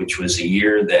 which was the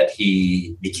year that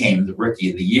he became the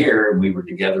Rookie of the Year, and we were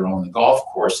together on the golf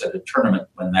course at a tournament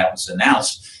when that was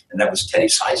announced, and that was Teddy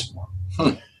Sizemore.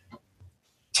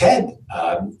 Ted,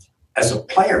 as a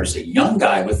player, as a young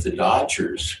guy with the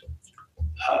Dodgers,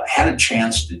 had a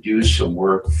chance to do some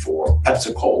work for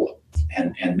Pepsi-Cola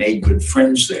and made good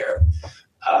friends there,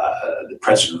 the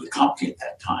president of the company at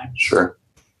that time. Sure.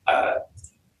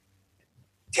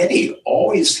 Teddy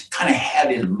always kind of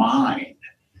had in mind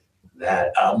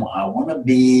that I want to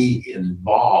be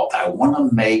involved. I want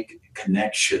to make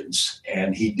connections.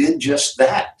 And he did just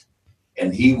that.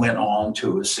 And he went on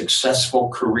to a successful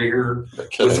career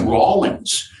with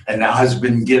Rawlings and now has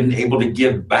been able to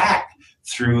give back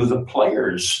through the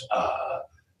players'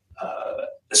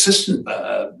 assistant,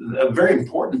 a very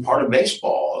important part of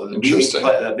baseball. Interesting.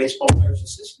 Baseball players'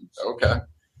 assistants. Okay.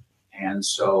 And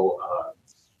so,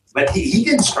 but he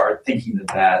didn't start thinking of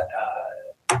that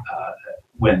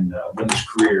when his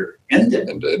career ended.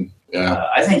 Yeah.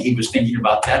 I think he was thinking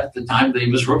about that at the time that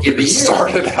he was Rookie of the Year.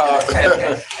 Started out.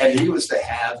 and he was to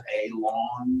have a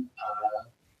long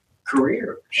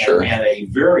career. Sure. And a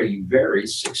very, very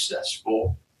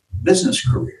successful business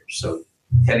career. So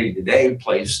Teddy today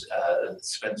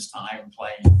spends time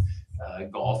playing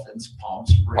golf in Palm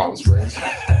Springs.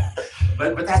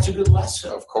 But that's a good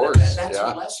lesson. Of course. That's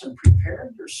a lesson.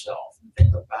 Prepare yourself and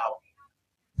think about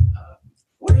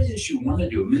what it is you want to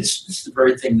do. I mean, this is the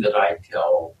very thing that I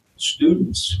tell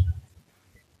students.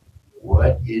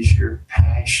 What is your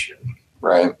passion?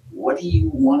 Right. What do you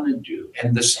want to do?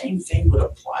 And the same thing would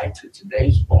apply to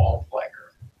today's ball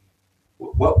player.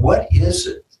 What is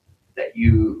it that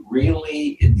you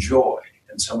really enjoy?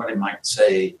 And somebody might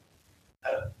say,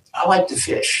 I like to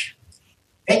fish.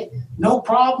 Hey, no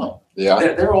problem. Yeah.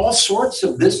 There are all sorts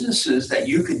of businesses that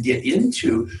you could get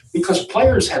into because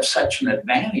players have such an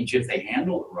advantage if they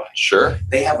handle it right. Sure.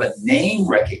 They have a name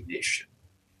recognition.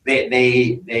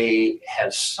 They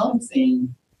have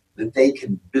something that they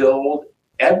can build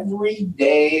every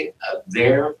day of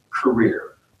their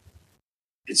career.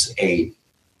 It's a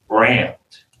brand.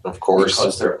 Of course.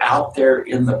 Because they're out there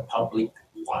in the public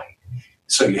light.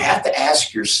 So you have to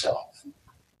ask yourself,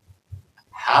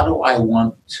 how do I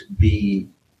want to be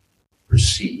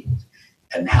perceived?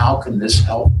 And how can this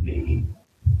help me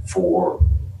for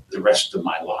the rest of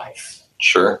my life?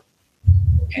 Sure.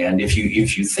 And if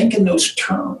you think in those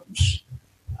terms,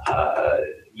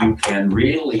 you can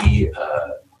really,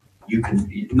 you can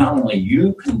not only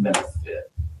you can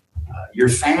benefit, your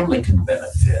family can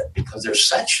benefit, because there's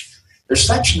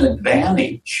such an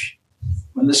advantage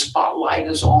when the spotlight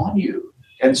is on you.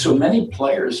 And so many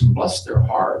players, bless their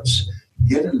hearts,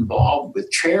 get involved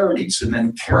with charities and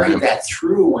then carry that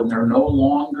through when they're no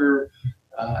longer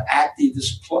active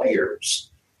as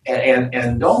players.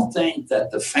 And don't think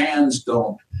that the fans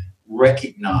don't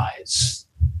recognize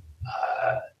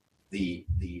the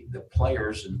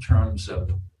players in terms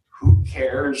of who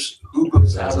cares, who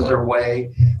goes out of their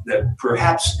way. That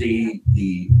perhaps the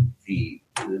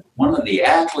one of the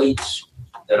athletes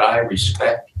that I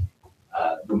respect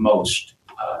the most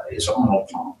is Arnold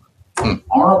Palmer.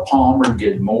 Arnold Palmer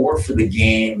did more for the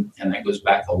game, and that goes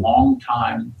back a long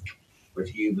time, but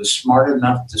he was smart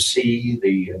enough to see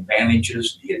the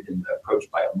advantages. He had been approached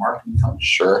by a marketing company.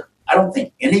 Sure. I don't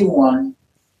think anyone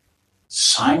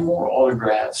signed more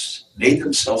autographs, made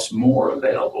themselves more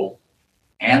available,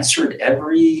 answered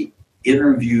every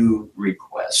interview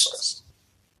request.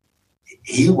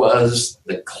 He was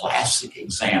the classic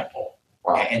example.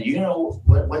 Wow. And you know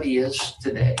what he is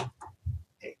today?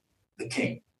 The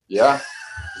king. Yeah.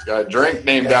 He's got a drink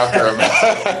named after him.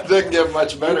 Didn't get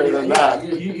much better than that.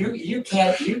 You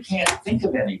can't think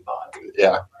of anybody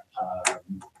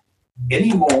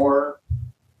any more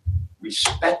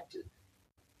respected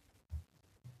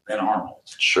than Arnold.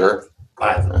 Sure.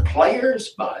 By the players,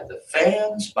 by the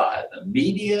fans, by the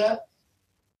media,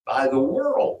 by the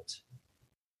world.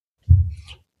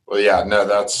 Well, yeah, no,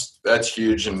 that's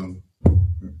huge, and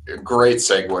a great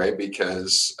segue,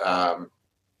 because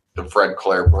the Fred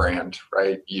Claire brand,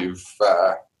 right? You've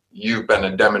been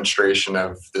a demonstration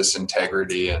of this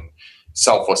integrity and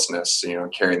selflessness,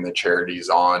 carrying the charities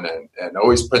on and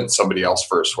always putting somebody else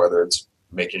first, whether it's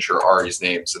making sure Ari's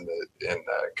name's in the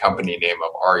company name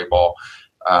of Ari Ball.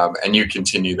 And you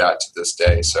continue that to this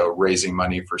day. So raising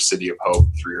money for City of Hope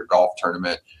through your golf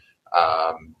tournament.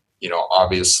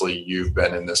 Obviously you've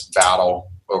been in this battle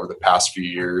over the past few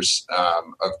years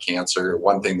of cancer.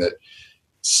 One thing that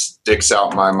sticks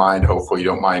out in my mind, hopefully you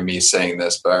don't mind me saying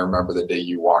this, but I remember the day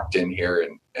you walked in here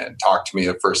and talked to me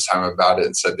the first time about it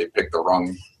and said they picked the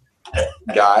wrong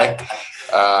guy.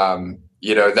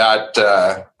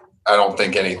 I don't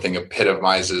think anything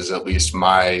epitomizes at least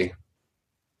my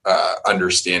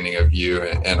understanding of you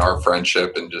and our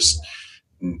friendship, and just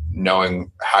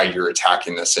knowing how you're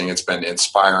attacking this thing. It's been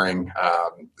inspiring.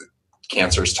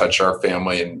 Cancer's touched our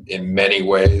family in many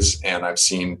ways, and I've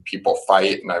seen people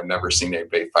fight, and I've never seen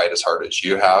anybody fight as hard as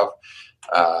you have.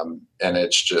 And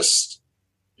it's just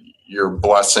your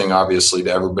blessing, obviously,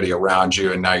 to everybody around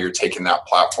you, and now you're taking that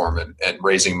platform and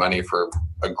raising money for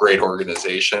a great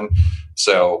organization.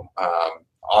 So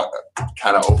I'll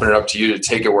kind of open it up to you to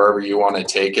take it wherever you want to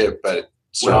take it, but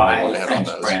certainly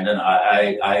thanks, Brandon.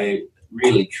 I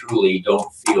really, truly don't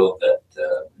feel that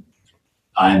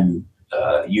I'm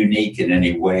unique in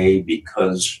any way,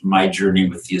 because my journey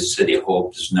with the City of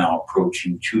Hope is now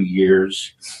approaching 2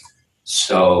 years.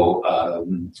 So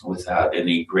without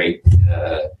any great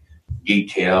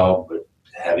detail, but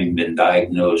having been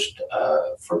diagnosed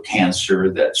for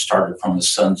cancer that started from a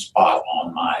sunspot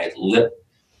on my lip,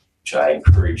 which I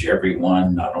encourage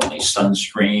everyone, not only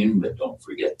sunscreen, but don't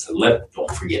forget the lip,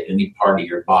 don't forget any part of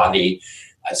your body.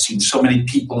 I've seen so many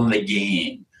people in the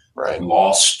game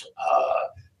lost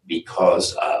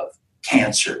because of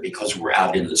cancer, because we're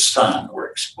out in the sun, we're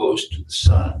exposed to the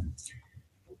sun.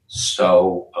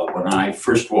 So when I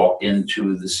first walked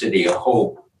into the City of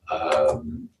Hope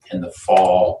in the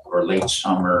fall or late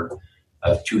summer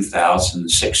of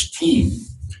 2016,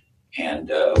 and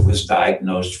was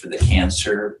diagnosed for the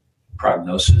cancer,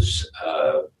 prognosis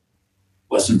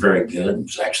wasn't very good. It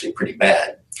was actually pretty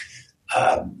bad.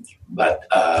 But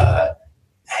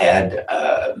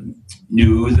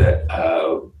knew that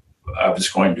I was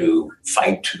going to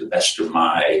fight to the best of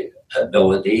my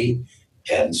ability.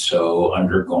 And so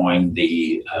undergoing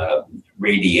the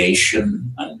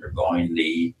radiation, undergoing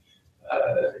the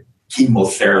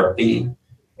chemotherapy,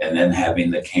 and then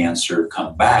having the cancer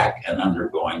come back and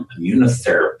undergoing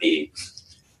immunotherapy,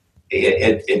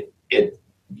 it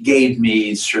gave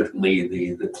me certainly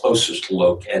the closest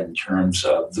look in terms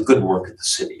of the good work at the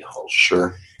City of Hope.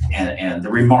 Sure. And the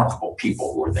remarkable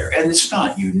people who were there. And it's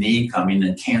not unique. I mean,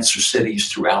 in cancer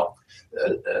cities throughout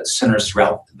centers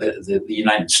throughout the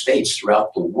United States,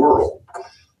 throughout the world.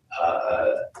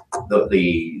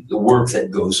 The work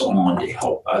that goes on to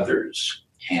help others.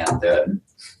 And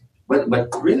what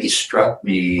really struck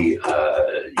me,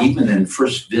 even in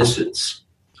first visits,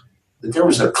 that there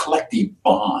was a collective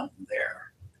bond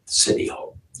there at City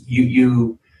Hope.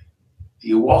 You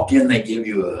walk in, they give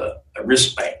you a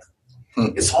wristband.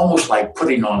 It's almost like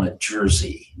putting on a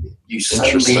jersey. You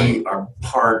suddenly are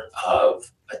part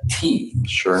of a team.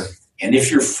 Sure. And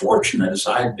if you're fortunate, as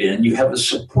I've been, you have a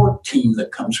support team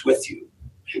that comes with you.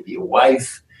 Maybe a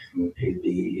wife,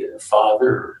 maybe a father,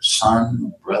 or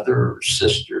son, brother, or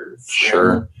sister, friend.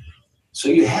 Sure. So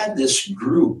you had this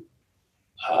group,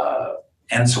 and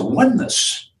it's a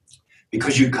oneness,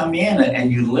 because you come in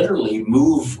and you literally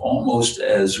move almost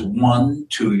as one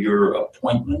to your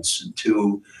appointments and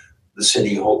to the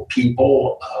City Hope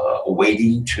people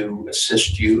waiting to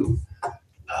assist you.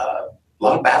 A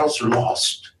lot of battles are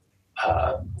lost.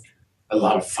 A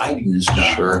lot of fighting is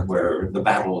done where the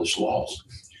battle is lost.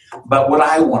 But what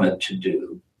I wanted to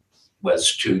do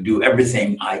was to do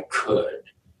everything I could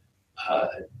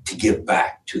to give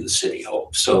back to the City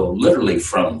Hope. So literally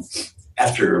from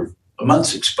after a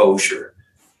month's exposure,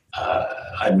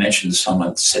 I mentioned to someone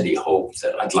at City Hope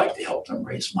that I'd like to help them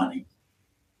raise money.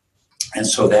 And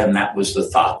so then that was the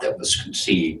thought that was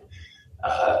conceived.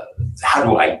 How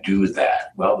do I do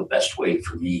that? Well, the best way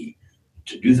for me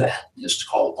to do that is to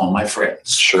call upon my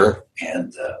friends. Sure.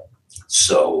 And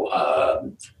so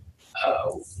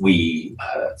we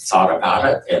thought about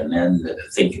it, and then I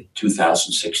think in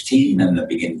 2016 and the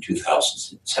beginning of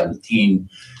 2017,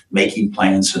 making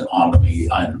plans and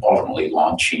ultimately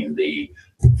launching the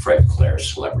Fred Clare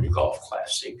Celebrity Golf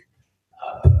Classic.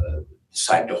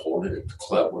 Decided to hold it at the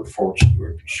club.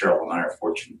 Cheryl and I are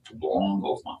fortunate to belong,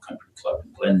 Oakmont Country Club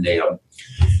in Glendale,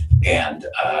 and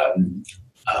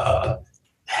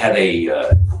had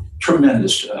a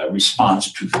tremendous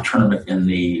response to the tournament in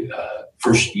the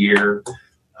first year,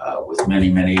 with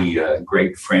many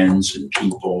great friends and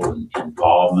people and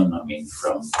involvement. I mean,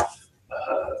 from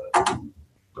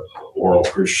Oral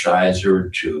Hershiser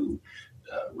to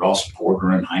Ross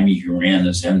Porter and Jaime Hurin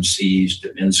as MCs,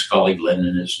 to Vin Scully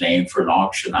lending his name for an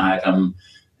auction item,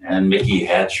 and Mickey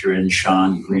Hatcher and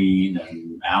Sean Green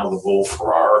and Al the Bull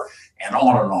Farrar, and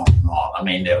on and on and on. I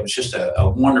mean, it was just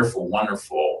a wonderful,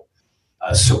 wonderful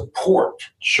support.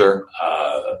 Sure.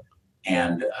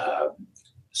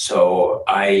 So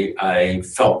I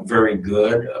felt very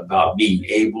good about being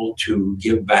able to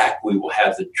give back. We will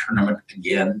have the tournament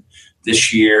again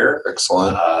this year.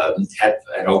 Excellent. At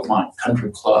Oakmont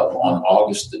Country Club on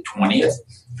August the 20th.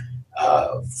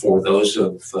 For those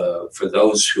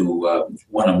who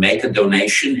want to make a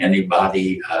donation,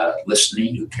 anybody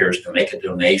listening who cares to make a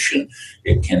donation,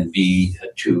 it can be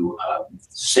to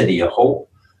City of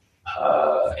Hope,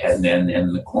 and then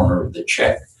in the corner of the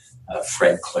check,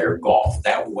 Fred Clare Golf.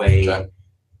 That way,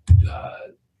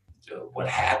 what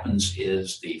happens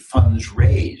is the funds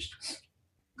raised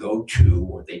go to,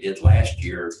 or they did last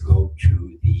year, go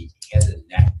to the head and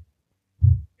neck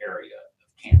area of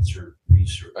cancer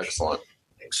research. Excellent.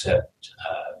 Except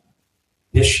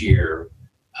this year,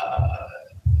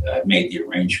 I've made the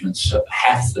arrangements so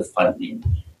half the funding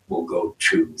will go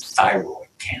to thyroid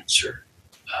cancer,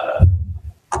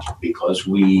 because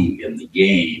we in the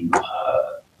game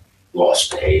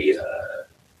lost a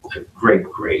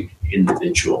great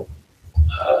individual,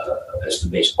 as the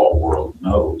baseball world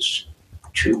knows,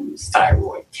 to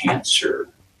thyroid cancer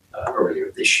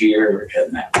earlier this year,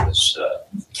 and that was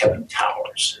Kevin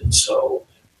Towers. And so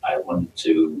I wanted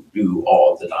to do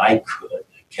all that I could.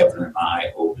 Kevin and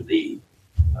I, over the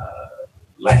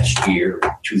last year,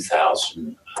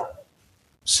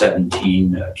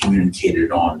 2017,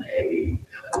 communicated on a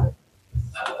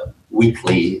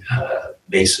weekly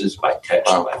basis, by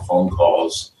text, by phone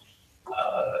calls.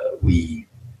 We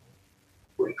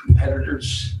were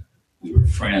competitors, we were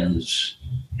friends,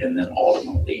 and then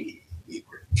ultimately we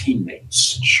were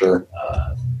teammates. Sure.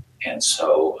 And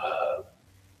so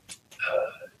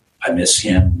I miss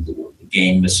him. The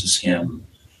game misses him.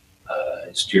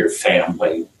 His dear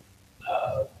family.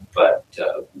 But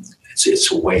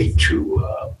it's a way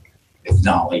to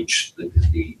acknowledge the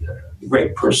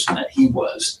great person that he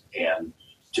was, and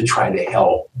to try to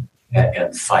help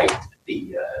and fight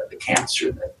the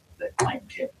cancer that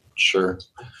claimed him. Sure.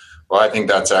 Well, I think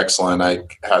that's excellent. I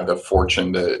had the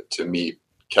fortune to meet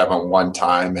Kevin one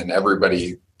time, and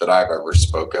everybody that I've ever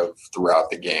spoke of throughout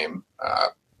the game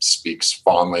speaks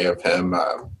fondly of him.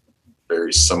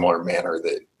 Very similar manner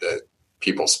that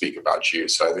people speak about you.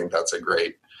 So I think that's a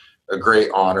great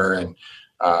honor. And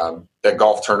That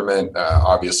golf tournament,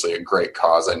 obviously a great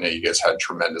cause. I know you guys had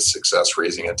tremendous success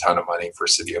raising a ton of money for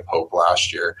City of Hope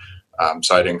last year.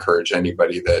 So I'd encourage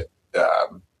anybody that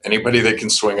can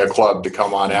swing a club to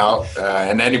come on out,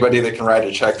 and anybody that can write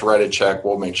a check.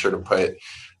 We'll make sure to put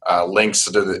links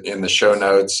in the show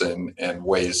notes and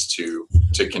ways to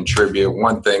contribute.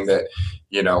 One thing that,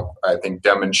 I think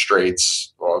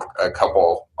demonstrates, well, a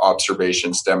couple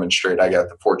observations demonstrate. I got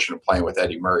the fortune of playing with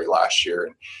Eddie Murray last year,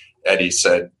 and Eddie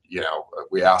said,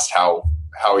 we asked how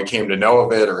he came to know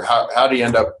of it, or how did he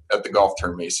end up at the golf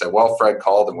tournament. He said, well, Fred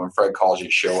called, and when Fred calls, you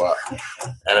show up.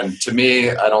 And to me,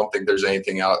 I don't think there's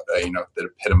anything out that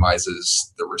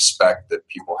epitomizes the respect that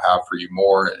people have for you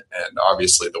more, and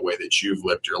obviously the way that you've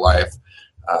lived your life.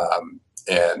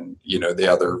 And the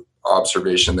other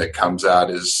observation that comes out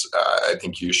is, I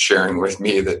think you sharing with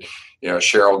me that,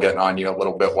 Cheryl getting on you a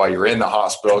little bit while you're in the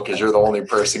hospital, because you're the only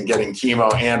person getting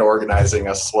chemo and organizing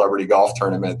a celebrity golf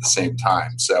tournament at the same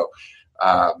time. So,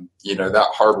 that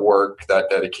hard work, that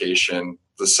dedication,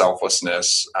 the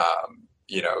selflessness,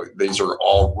 these are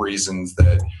all reasons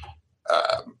that,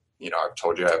 I've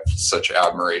told you I have such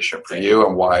admiration for you,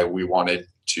 and why we wanted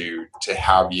to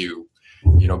have you,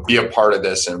 be a part of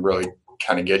this and really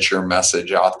kind of get your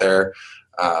message out there.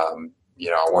 I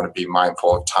want to be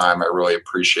mindful of time. I really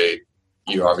appreciate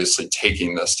you obviously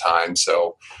taking this time.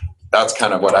 So that's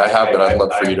kind of what I have, but I'd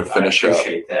love for you to finish up. I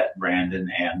appreciate that, Brandon,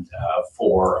 and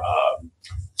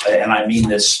and I mean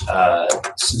this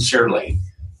sincerely,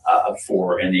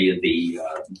 for any of the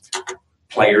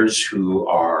players who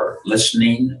are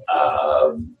listening.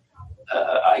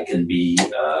 I can be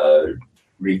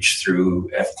reached through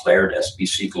fclair at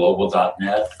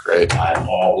sbcglobal.net. Great. I'm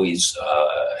always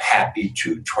happy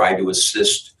to try to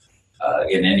assist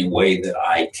in any way that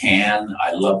I can.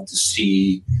 I love to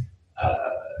see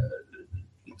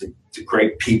the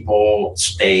great people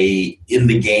stay in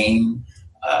the game,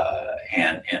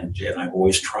 and I've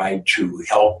always tried to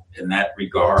help in that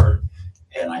regard.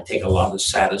 And I take a lot of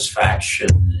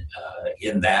satisfaction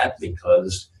in that,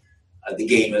 because the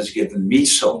game has given me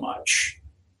so much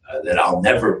that I'll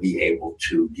never be able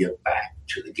to give back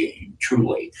to the game,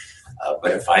 truly.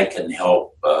 But if I can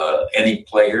help any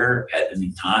player at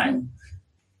any time,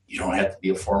 you don't have to be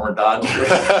a former Dodger.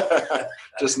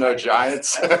 Just no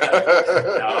Giants. No,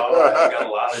 I've got a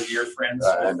lot of dear friends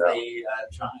with the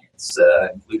Giants,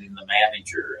 including the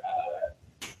manager,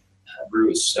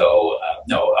 Bruce. So,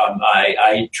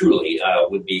 I truly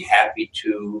would be happy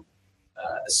to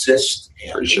assist,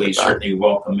 and we certainly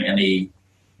welcome any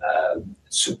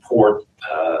support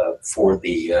for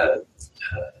the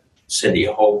City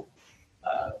of Hope,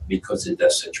 because it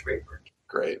does such great work.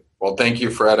 Great. Well, thank you,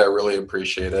 Fred. I really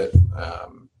appreciate it,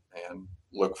 and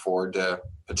look forward to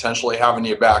potentially having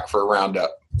you back for a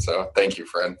roundup. So thank you,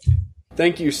 Fred.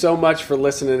 Thank you so much for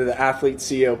listening to the Athlete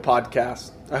CEO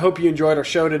podcast. I hope you enjoyed our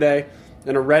show today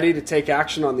and are ready to take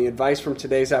action on the advice from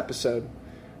today's episode.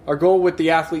 Our goal with the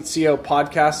Athlete CEO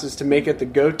podcast is to make it the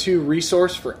go-to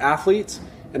resource for athletes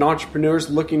and entrepreneurs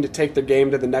looking to take their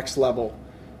game to the next level.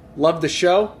 Love the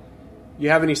show? You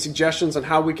have any suggestions on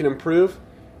how we can improve?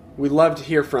 We'd love to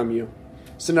hear from you.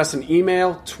 Send us an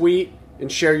email, tweet,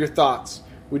 and share your thoughts.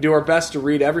 We do our best to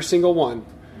read every single one.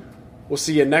 We'll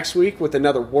see you next week with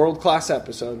another world-class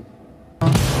episode.